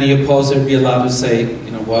would be many opposed, there'd be allowed to say,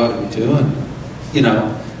 you know, what are we doing? You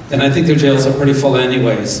know, and I think their jails are pretty full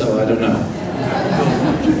anyway, so I don't know.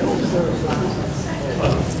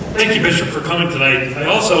 Thank you, Bishop, for coming tonight. I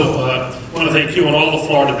also want to thank you and all the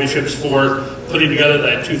Florida bishops for putting together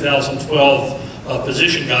that 2012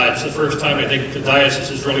 position guide. It's the first time I think the diocese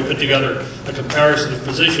has really put together a comparison of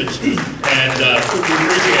positions, and we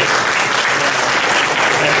appreciate it.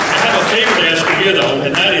 I have a favor to ask of you, though,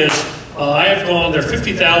 and that is, I have gone, there are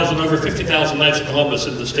over 50,000 Knights of Columbus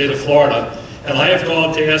in the state of Florida, and I have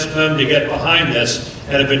gone to ask them to get behind this,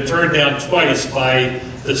 and have been turned down twice by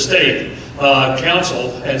the state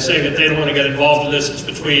council, and saying that they don't want to get involved in this. It's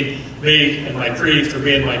between me and my priest, or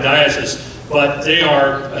me and my diocese. But they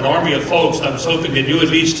are an army of folks, and I was hoping that you at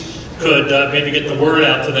least could maybe get the word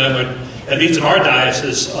out to them, and at least in our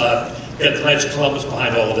diocese, get the Knights of Columbus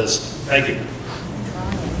behind all of this. Thank you.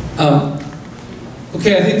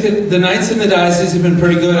 Okay, I think that the Knights in the diocese have been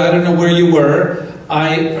pretty good. I don't know where you were.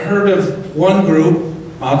 I heard of one group,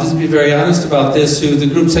 I'll just be very honest about this, who the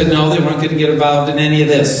group said no, they weren't going to get involved in any of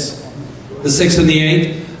this. The 6 and the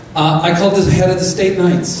 8. I called the head of the state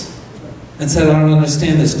Knights and said, I don't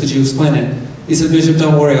understand this, could you explain it? He said, Bishop,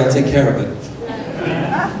 don't worry, I'll take care of it.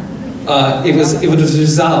 It was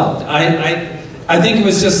resolved. I think it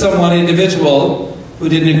was just some one individual who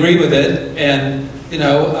didn't agree with it, and you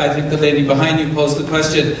know, I think the lady behind you posed the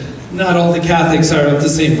question, not all the Catholics are of the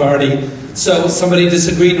same party, so somebody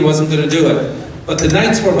disagreed and wasn't going to do it. But the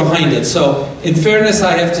Knights were behind it, so in fairness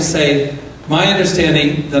I have to say, my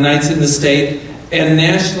understanding, the Knights in the state, and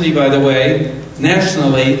nationally by the way,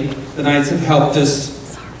 nationally, the Knights have helped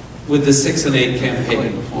us with the 6 and 8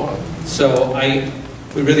 campaign. So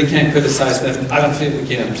we really can't criticize them. I don't feel we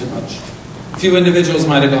can too much. A few individuals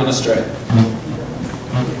might have gone astray.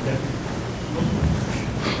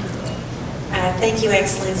 Thank you,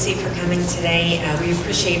 Excellency, for coming today. We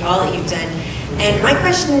appreciate all that you've done. And my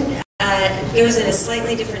question goes in a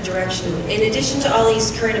slightly different direction. In addition to all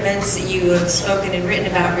these current events that you have spoken and written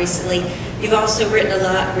about recently, you've also written a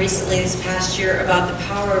lot recently this past year about the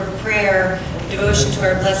power of prayer, devotion to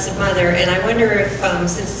our Blessed Mother. And I wonder if,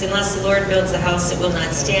 since unless the Lord builds the house, it will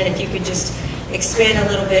not stand, if you could just expand a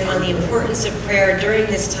little bit on the importance of prayer during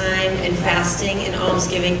this time, and fasting and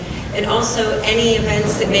almsgiving, and also any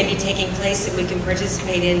events that may be taking place that we can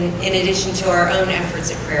participate in addition to our own efforts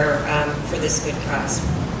at prayer for this good cause.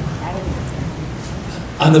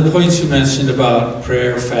 On the points you mentioned about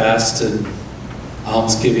prayer, fast, and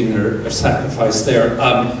almsgiving or sacrifice there,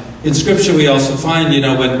 in Scripture we also find, you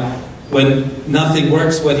know, when nothing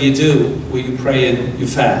works, what do? Well, you pray and you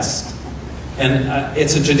fast. And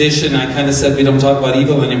it's a tradition. I kind of said we don't talk about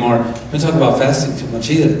evil anymore. We don't talk about fasting too much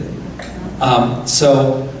either.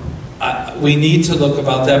 We need to look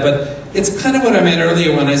about that. But it's kind of what I meant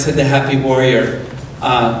earlier when I said the happy warrior.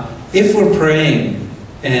 If we're praying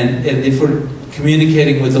and if we're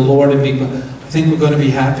communicating with the Lord and people, I think we're going to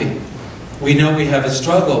be happy. We know we have a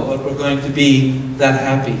struggle, but we're going to be that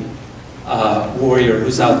happy warrior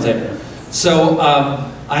who's out there. So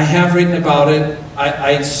I have written about it.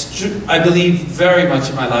 I believe very much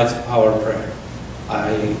in my life the power of prayer.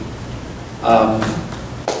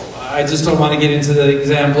 I just don't want to get into the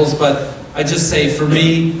examples, but I just say for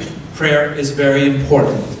me, prayer is very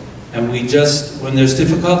important. And we just, when there's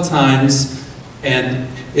difficult times, and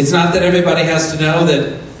it's not that everybody has to know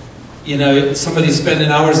that, you know, somebody's spending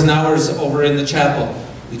hours and hours over in the chapel.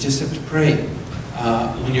 We just have to pray.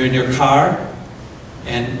 When you're in your car,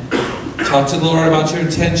 and talk to the Lord about your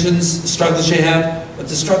intentions, the struggles you have, but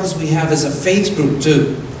the struggles we have as a faith group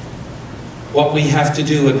too. What we have to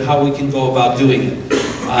do and how we can go about doing it.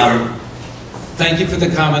 Thank you for the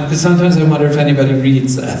comment, because sometimes I wonder if anybody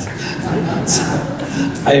reads that. So,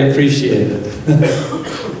 I appreciate it.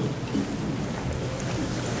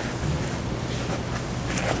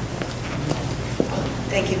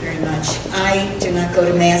 Thank you very much. I do not go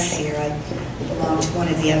to Mass here. I belong to one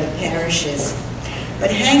of the other parishes. But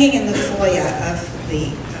hanging in the foyer of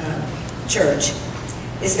the church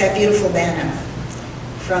is that beautiful banner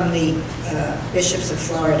from the bishops of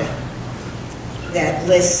Florida that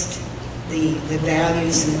list the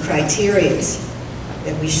values and the criteria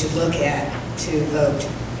that we should look at to vote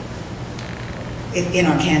in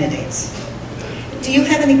our candidates. Do you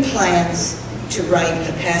have any plans to write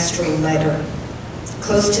a pastoral letter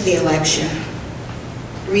close to the election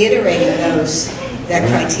reiterating that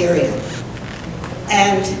criteria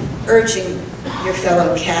and urging your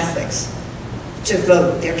fellow Catholics to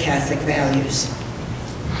vote their Catholic values?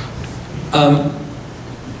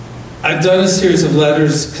 I've done a series of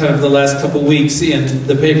letters kind of the last couple weeks in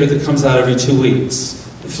the paper that comes out every 2 weeks,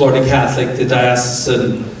 the Florida Catholic, the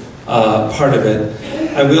diocesan part of it.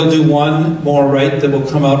 I will do one more that will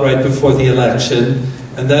come out right before the election,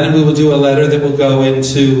 and then we will do a letter that will go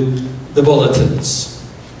into the bulletins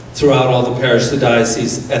throughout all the parish, the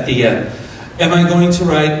diocese at the end. Am I going to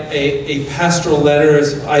write a pastoral letter?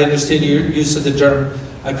 As I understand your use of the term,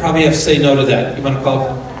 I probably have to say no to that. You want to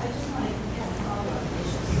call?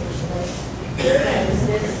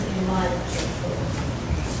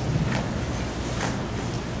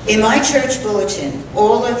 In my church bulletin,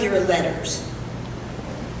 all of your letters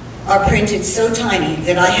are printed so tiny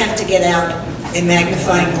that I have to get out a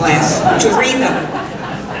magnifying glass to read them.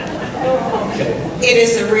 It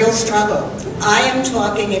is a real struggle. I am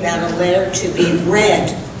talking about a letter to be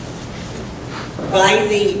read by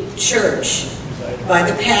the church, by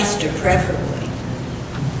the pastor preferably,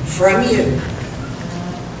 from you.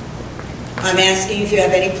 I'm asking if you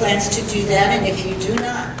have any plans to do that, and if you do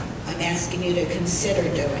not, I'm asking you to consider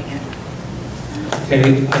doing it.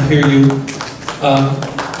 Okay, I hear you.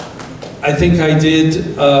 I think I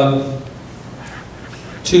did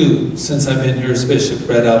 2 since I've been here as bishop,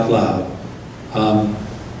 read out loud.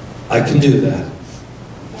 I can do that.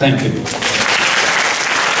 Thank you.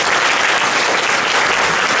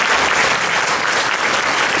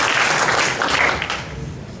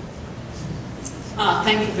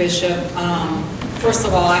 Thank you, Bishop. First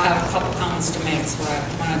of all, I have a couple comments to make, so I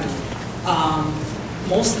want to do.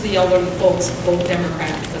 Most of the elderly folks vote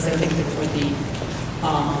Democrat because they think they're for the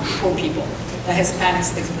poor people. The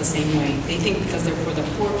Hispanics think the same way. They think because they're for the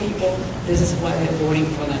poor people, this is why they're voting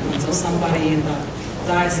for them. Until somebody in the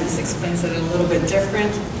diocese explains it a little bit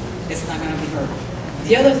different, it's not going to be heard.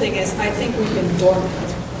 The other thing is, I think we've been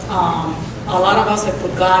dormant. A lot of us have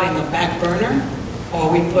put God in the back burner,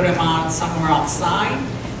 or we put him out somewhere outside.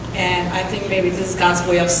 And I think maybe this is God's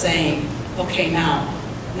way of saying, okay, now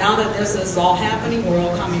that this is all happening, we're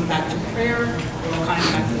all coming back to prayer, we're all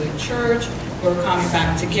coming back to the church, we're coming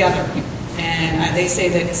back together. And they say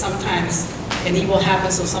that sometimes an evil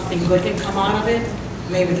happens so something good can come out of it.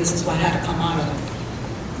 Maybe this is what had to come out of it.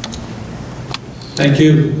 Thank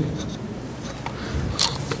you.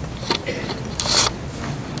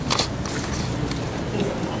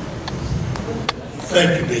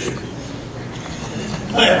 Thank you, Bishop.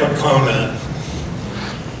 I have a comment.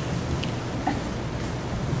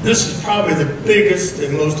 This is probably the biggest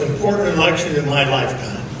and most important election in my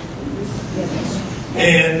lifetime.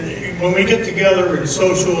 And when we get together in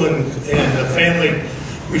social and family,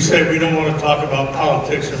 we say we don't want to talk about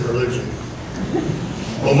politics and religion.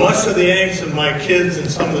 Well, much of the angst of my kids and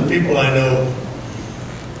some of the people I know,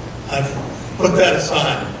 I've put that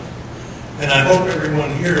aside. And I hope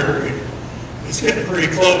everyone here, it's getting pretty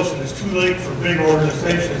close and it's too late for big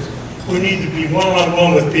organizations. We need to be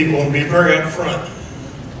one-on-one with people and be very upfront.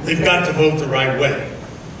 They've got to vote the right way.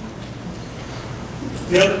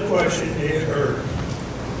 The other question is,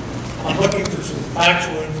 I'm looking for some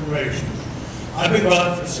factual information. I've been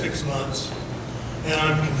gone for 6 months, and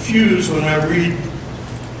I'm confused when I read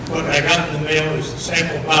what I got in the mail is the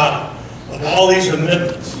sample ballot of all these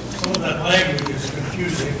amendments. Some of that language is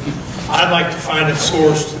confusing. I'd like to find a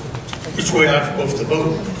source to which way I'm supposed to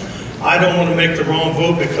vote. I don't want to make the wrong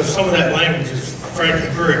vote because some of that language is frankly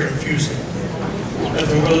very confusing. As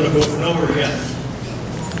to whether to vote for no or yes.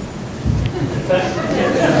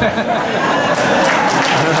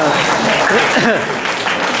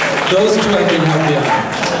 Those two I can help you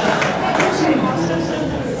out.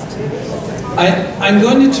 I'm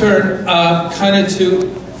going to turn kind of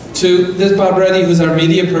to this Bob Reddy, who's our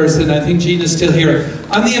media person. I think Jean is still here.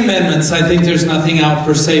 On the amendments, I think there's nothing out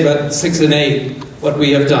per se but 6 and 8, what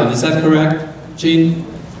we have done. Is that correct, Jean?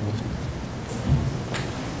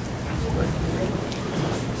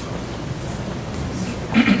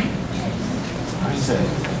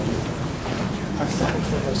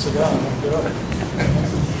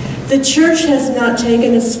 The church has not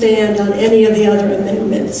taken a stand on any of the other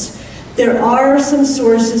amendments. There are some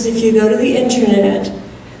sources, if you go to the internet,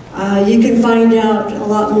 you can find out a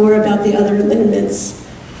lot more about the other amendments.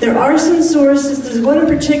 There are some sources, there's one in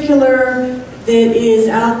particular that is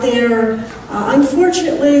out there.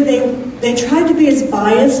 Unfortunately, they tried to be as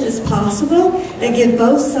biased as possible and give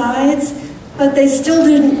both sides, but they still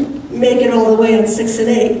didn't make it all the way on 6 and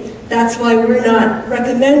 8. That's why we're not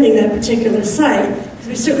recommending that particular site, because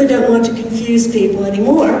we certainly don't want to confuse people any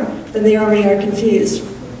more than they already are confused.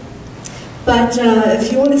 But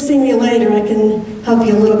if you want to see me later, I can help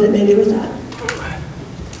you a little bit maybe with that.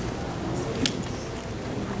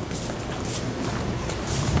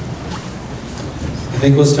 I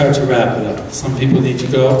think we'll start to wrap it up. Some people need to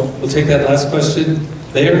go. We'll take that last question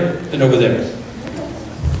there and over there.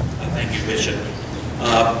 Thank you, Bishop.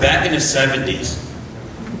 Back in the 70s,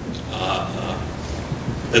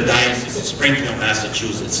 the Diocese of Springfield,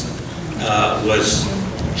 Massachusetts, was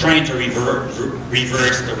trying to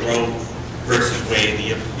reverse the Roe versus Wade,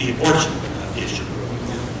 the abortion issue.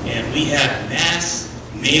 And we had mass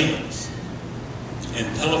mailings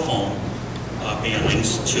and telephone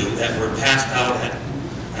mailings too that were passed out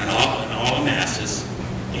in all the masses,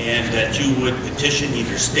 and that you would petition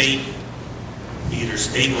either state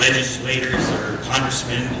legislators or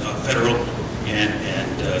congressmen, federal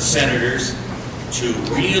and senators to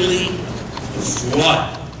really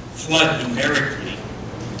flood numerically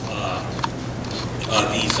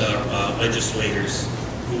these legislators,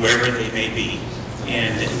 whoever they may be,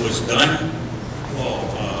 and it was done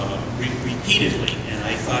repeatedly, and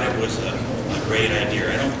I thought it was a great idea.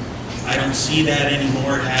 I don't see that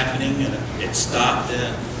anymore happening. It stopped,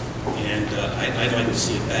 and I'd like to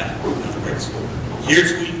see it back. In other words,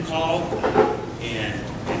 here's who you call, and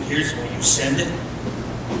here's where you send it,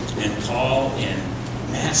 and call, and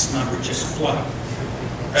mass number just flood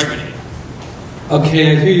every day.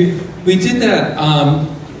 Okay, I hear you. We did that,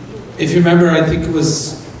 if you remember, I think it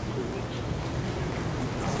was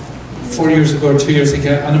 4 years ago or 2 years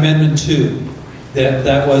ago, on Amendment 2.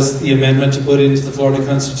 That was the amendment to put into the Florida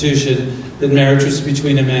Constitution that marriage was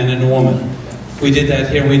between a man and a woman. We did that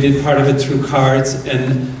here. We did part of it through cards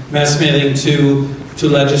and mass mailing to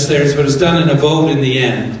legislators, but it was done in a vote in the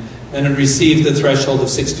end, and it received the threshold of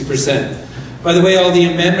 60%. By the way, all the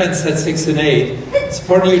amendments at 6 and 8, it's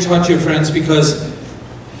important you talk to your friends, because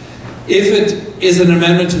if it is an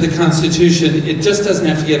amendment to the Constitution, it just doesn't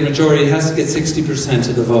have to get a majority, it has to get 60%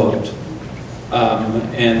 of the vote.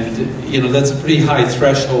 And, you know, that's a pretty high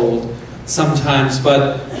threshold sometimes,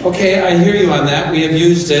 but okay, I hear you on that. We have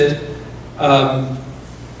used it.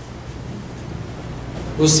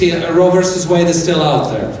 We'll see. Roe versus Wade is still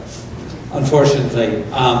out there, unfortunately.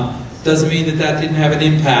 Doesn't mean that that didn't have an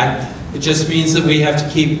impact. It just means that we have to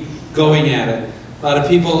keep going at it. A lot of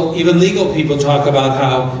people, even legal people, talk about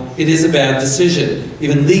how it is a bad decision.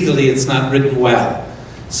 Even legally, it's not written well.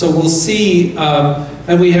 So we'll see.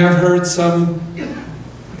 And we have heard some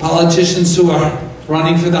politicians who are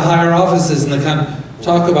running for the higher offices in the country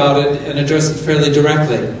talk about it and address it fairly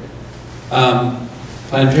directly.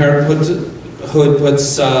 Planned Parenthood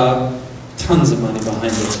puts tons of money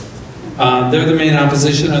behind it. They're the main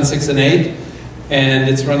opposition on 6 and 8, and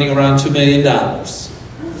it's running around $2 million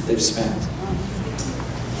they've spent.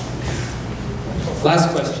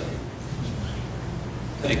 Last question.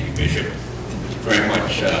 Thank you, Bishop, very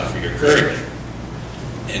much for your courage.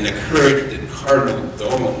 And the courage that Cardinal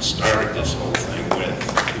Dolan started this whole thing with.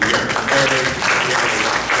 We are very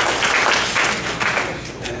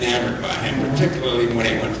enamored by him, particularly when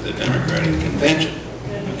he went to the Democratic Convention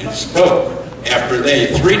and spoke after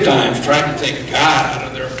they 3 times tried to take God out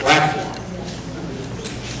of their platform.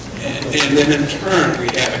 And then in turn, we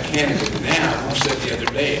have a candidate now who said the other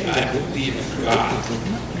day, I believe in God.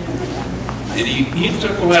 And he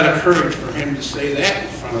took a lot of courage for him to say that in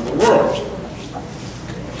front of the world.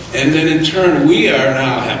 And then in turn, we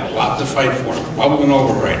now have a lot to fight for, bubbling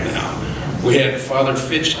over right now. We had Father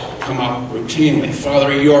Fitch come out routinely,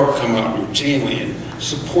 Father York come out routinely and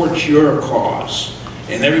support your cause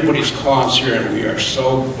and everybody's cause here, and we are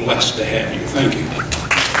so blessed to have you. Thank you.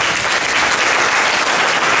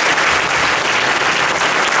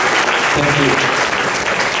 Thank you.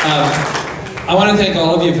 I want to thank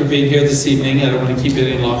all of you for being here this evening. I don't want to keep it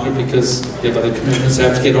any longer because you have other commitments. I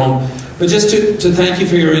have to get home. But just to thank you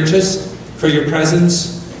for your interest, for your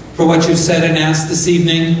presence, for what you've said and asked this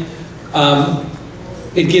evening.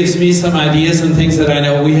 It gives me some ideas and things that I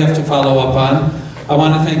know we have to follow up on. I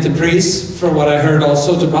want to thank the priests for what I heard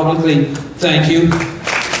also, to publicly thank you.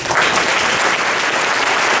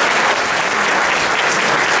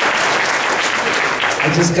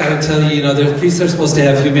 I just got to tell you, you know, the priests are supposed to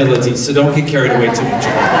have humility, so don't get carried away too much.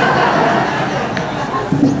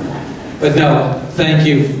 But no, thank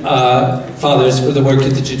you, fathers, for the work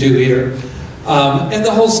that you do here. And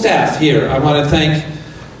the whole staff here. I want to thank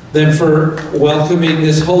them for welcoming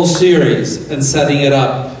this whole series and setting it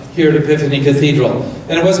up here at Epiphany Cathedral.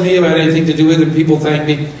 And it wasn't me who had anything to do with it. People thank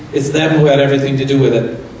me. It's them who had everything to do with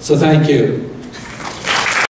it. So thank you.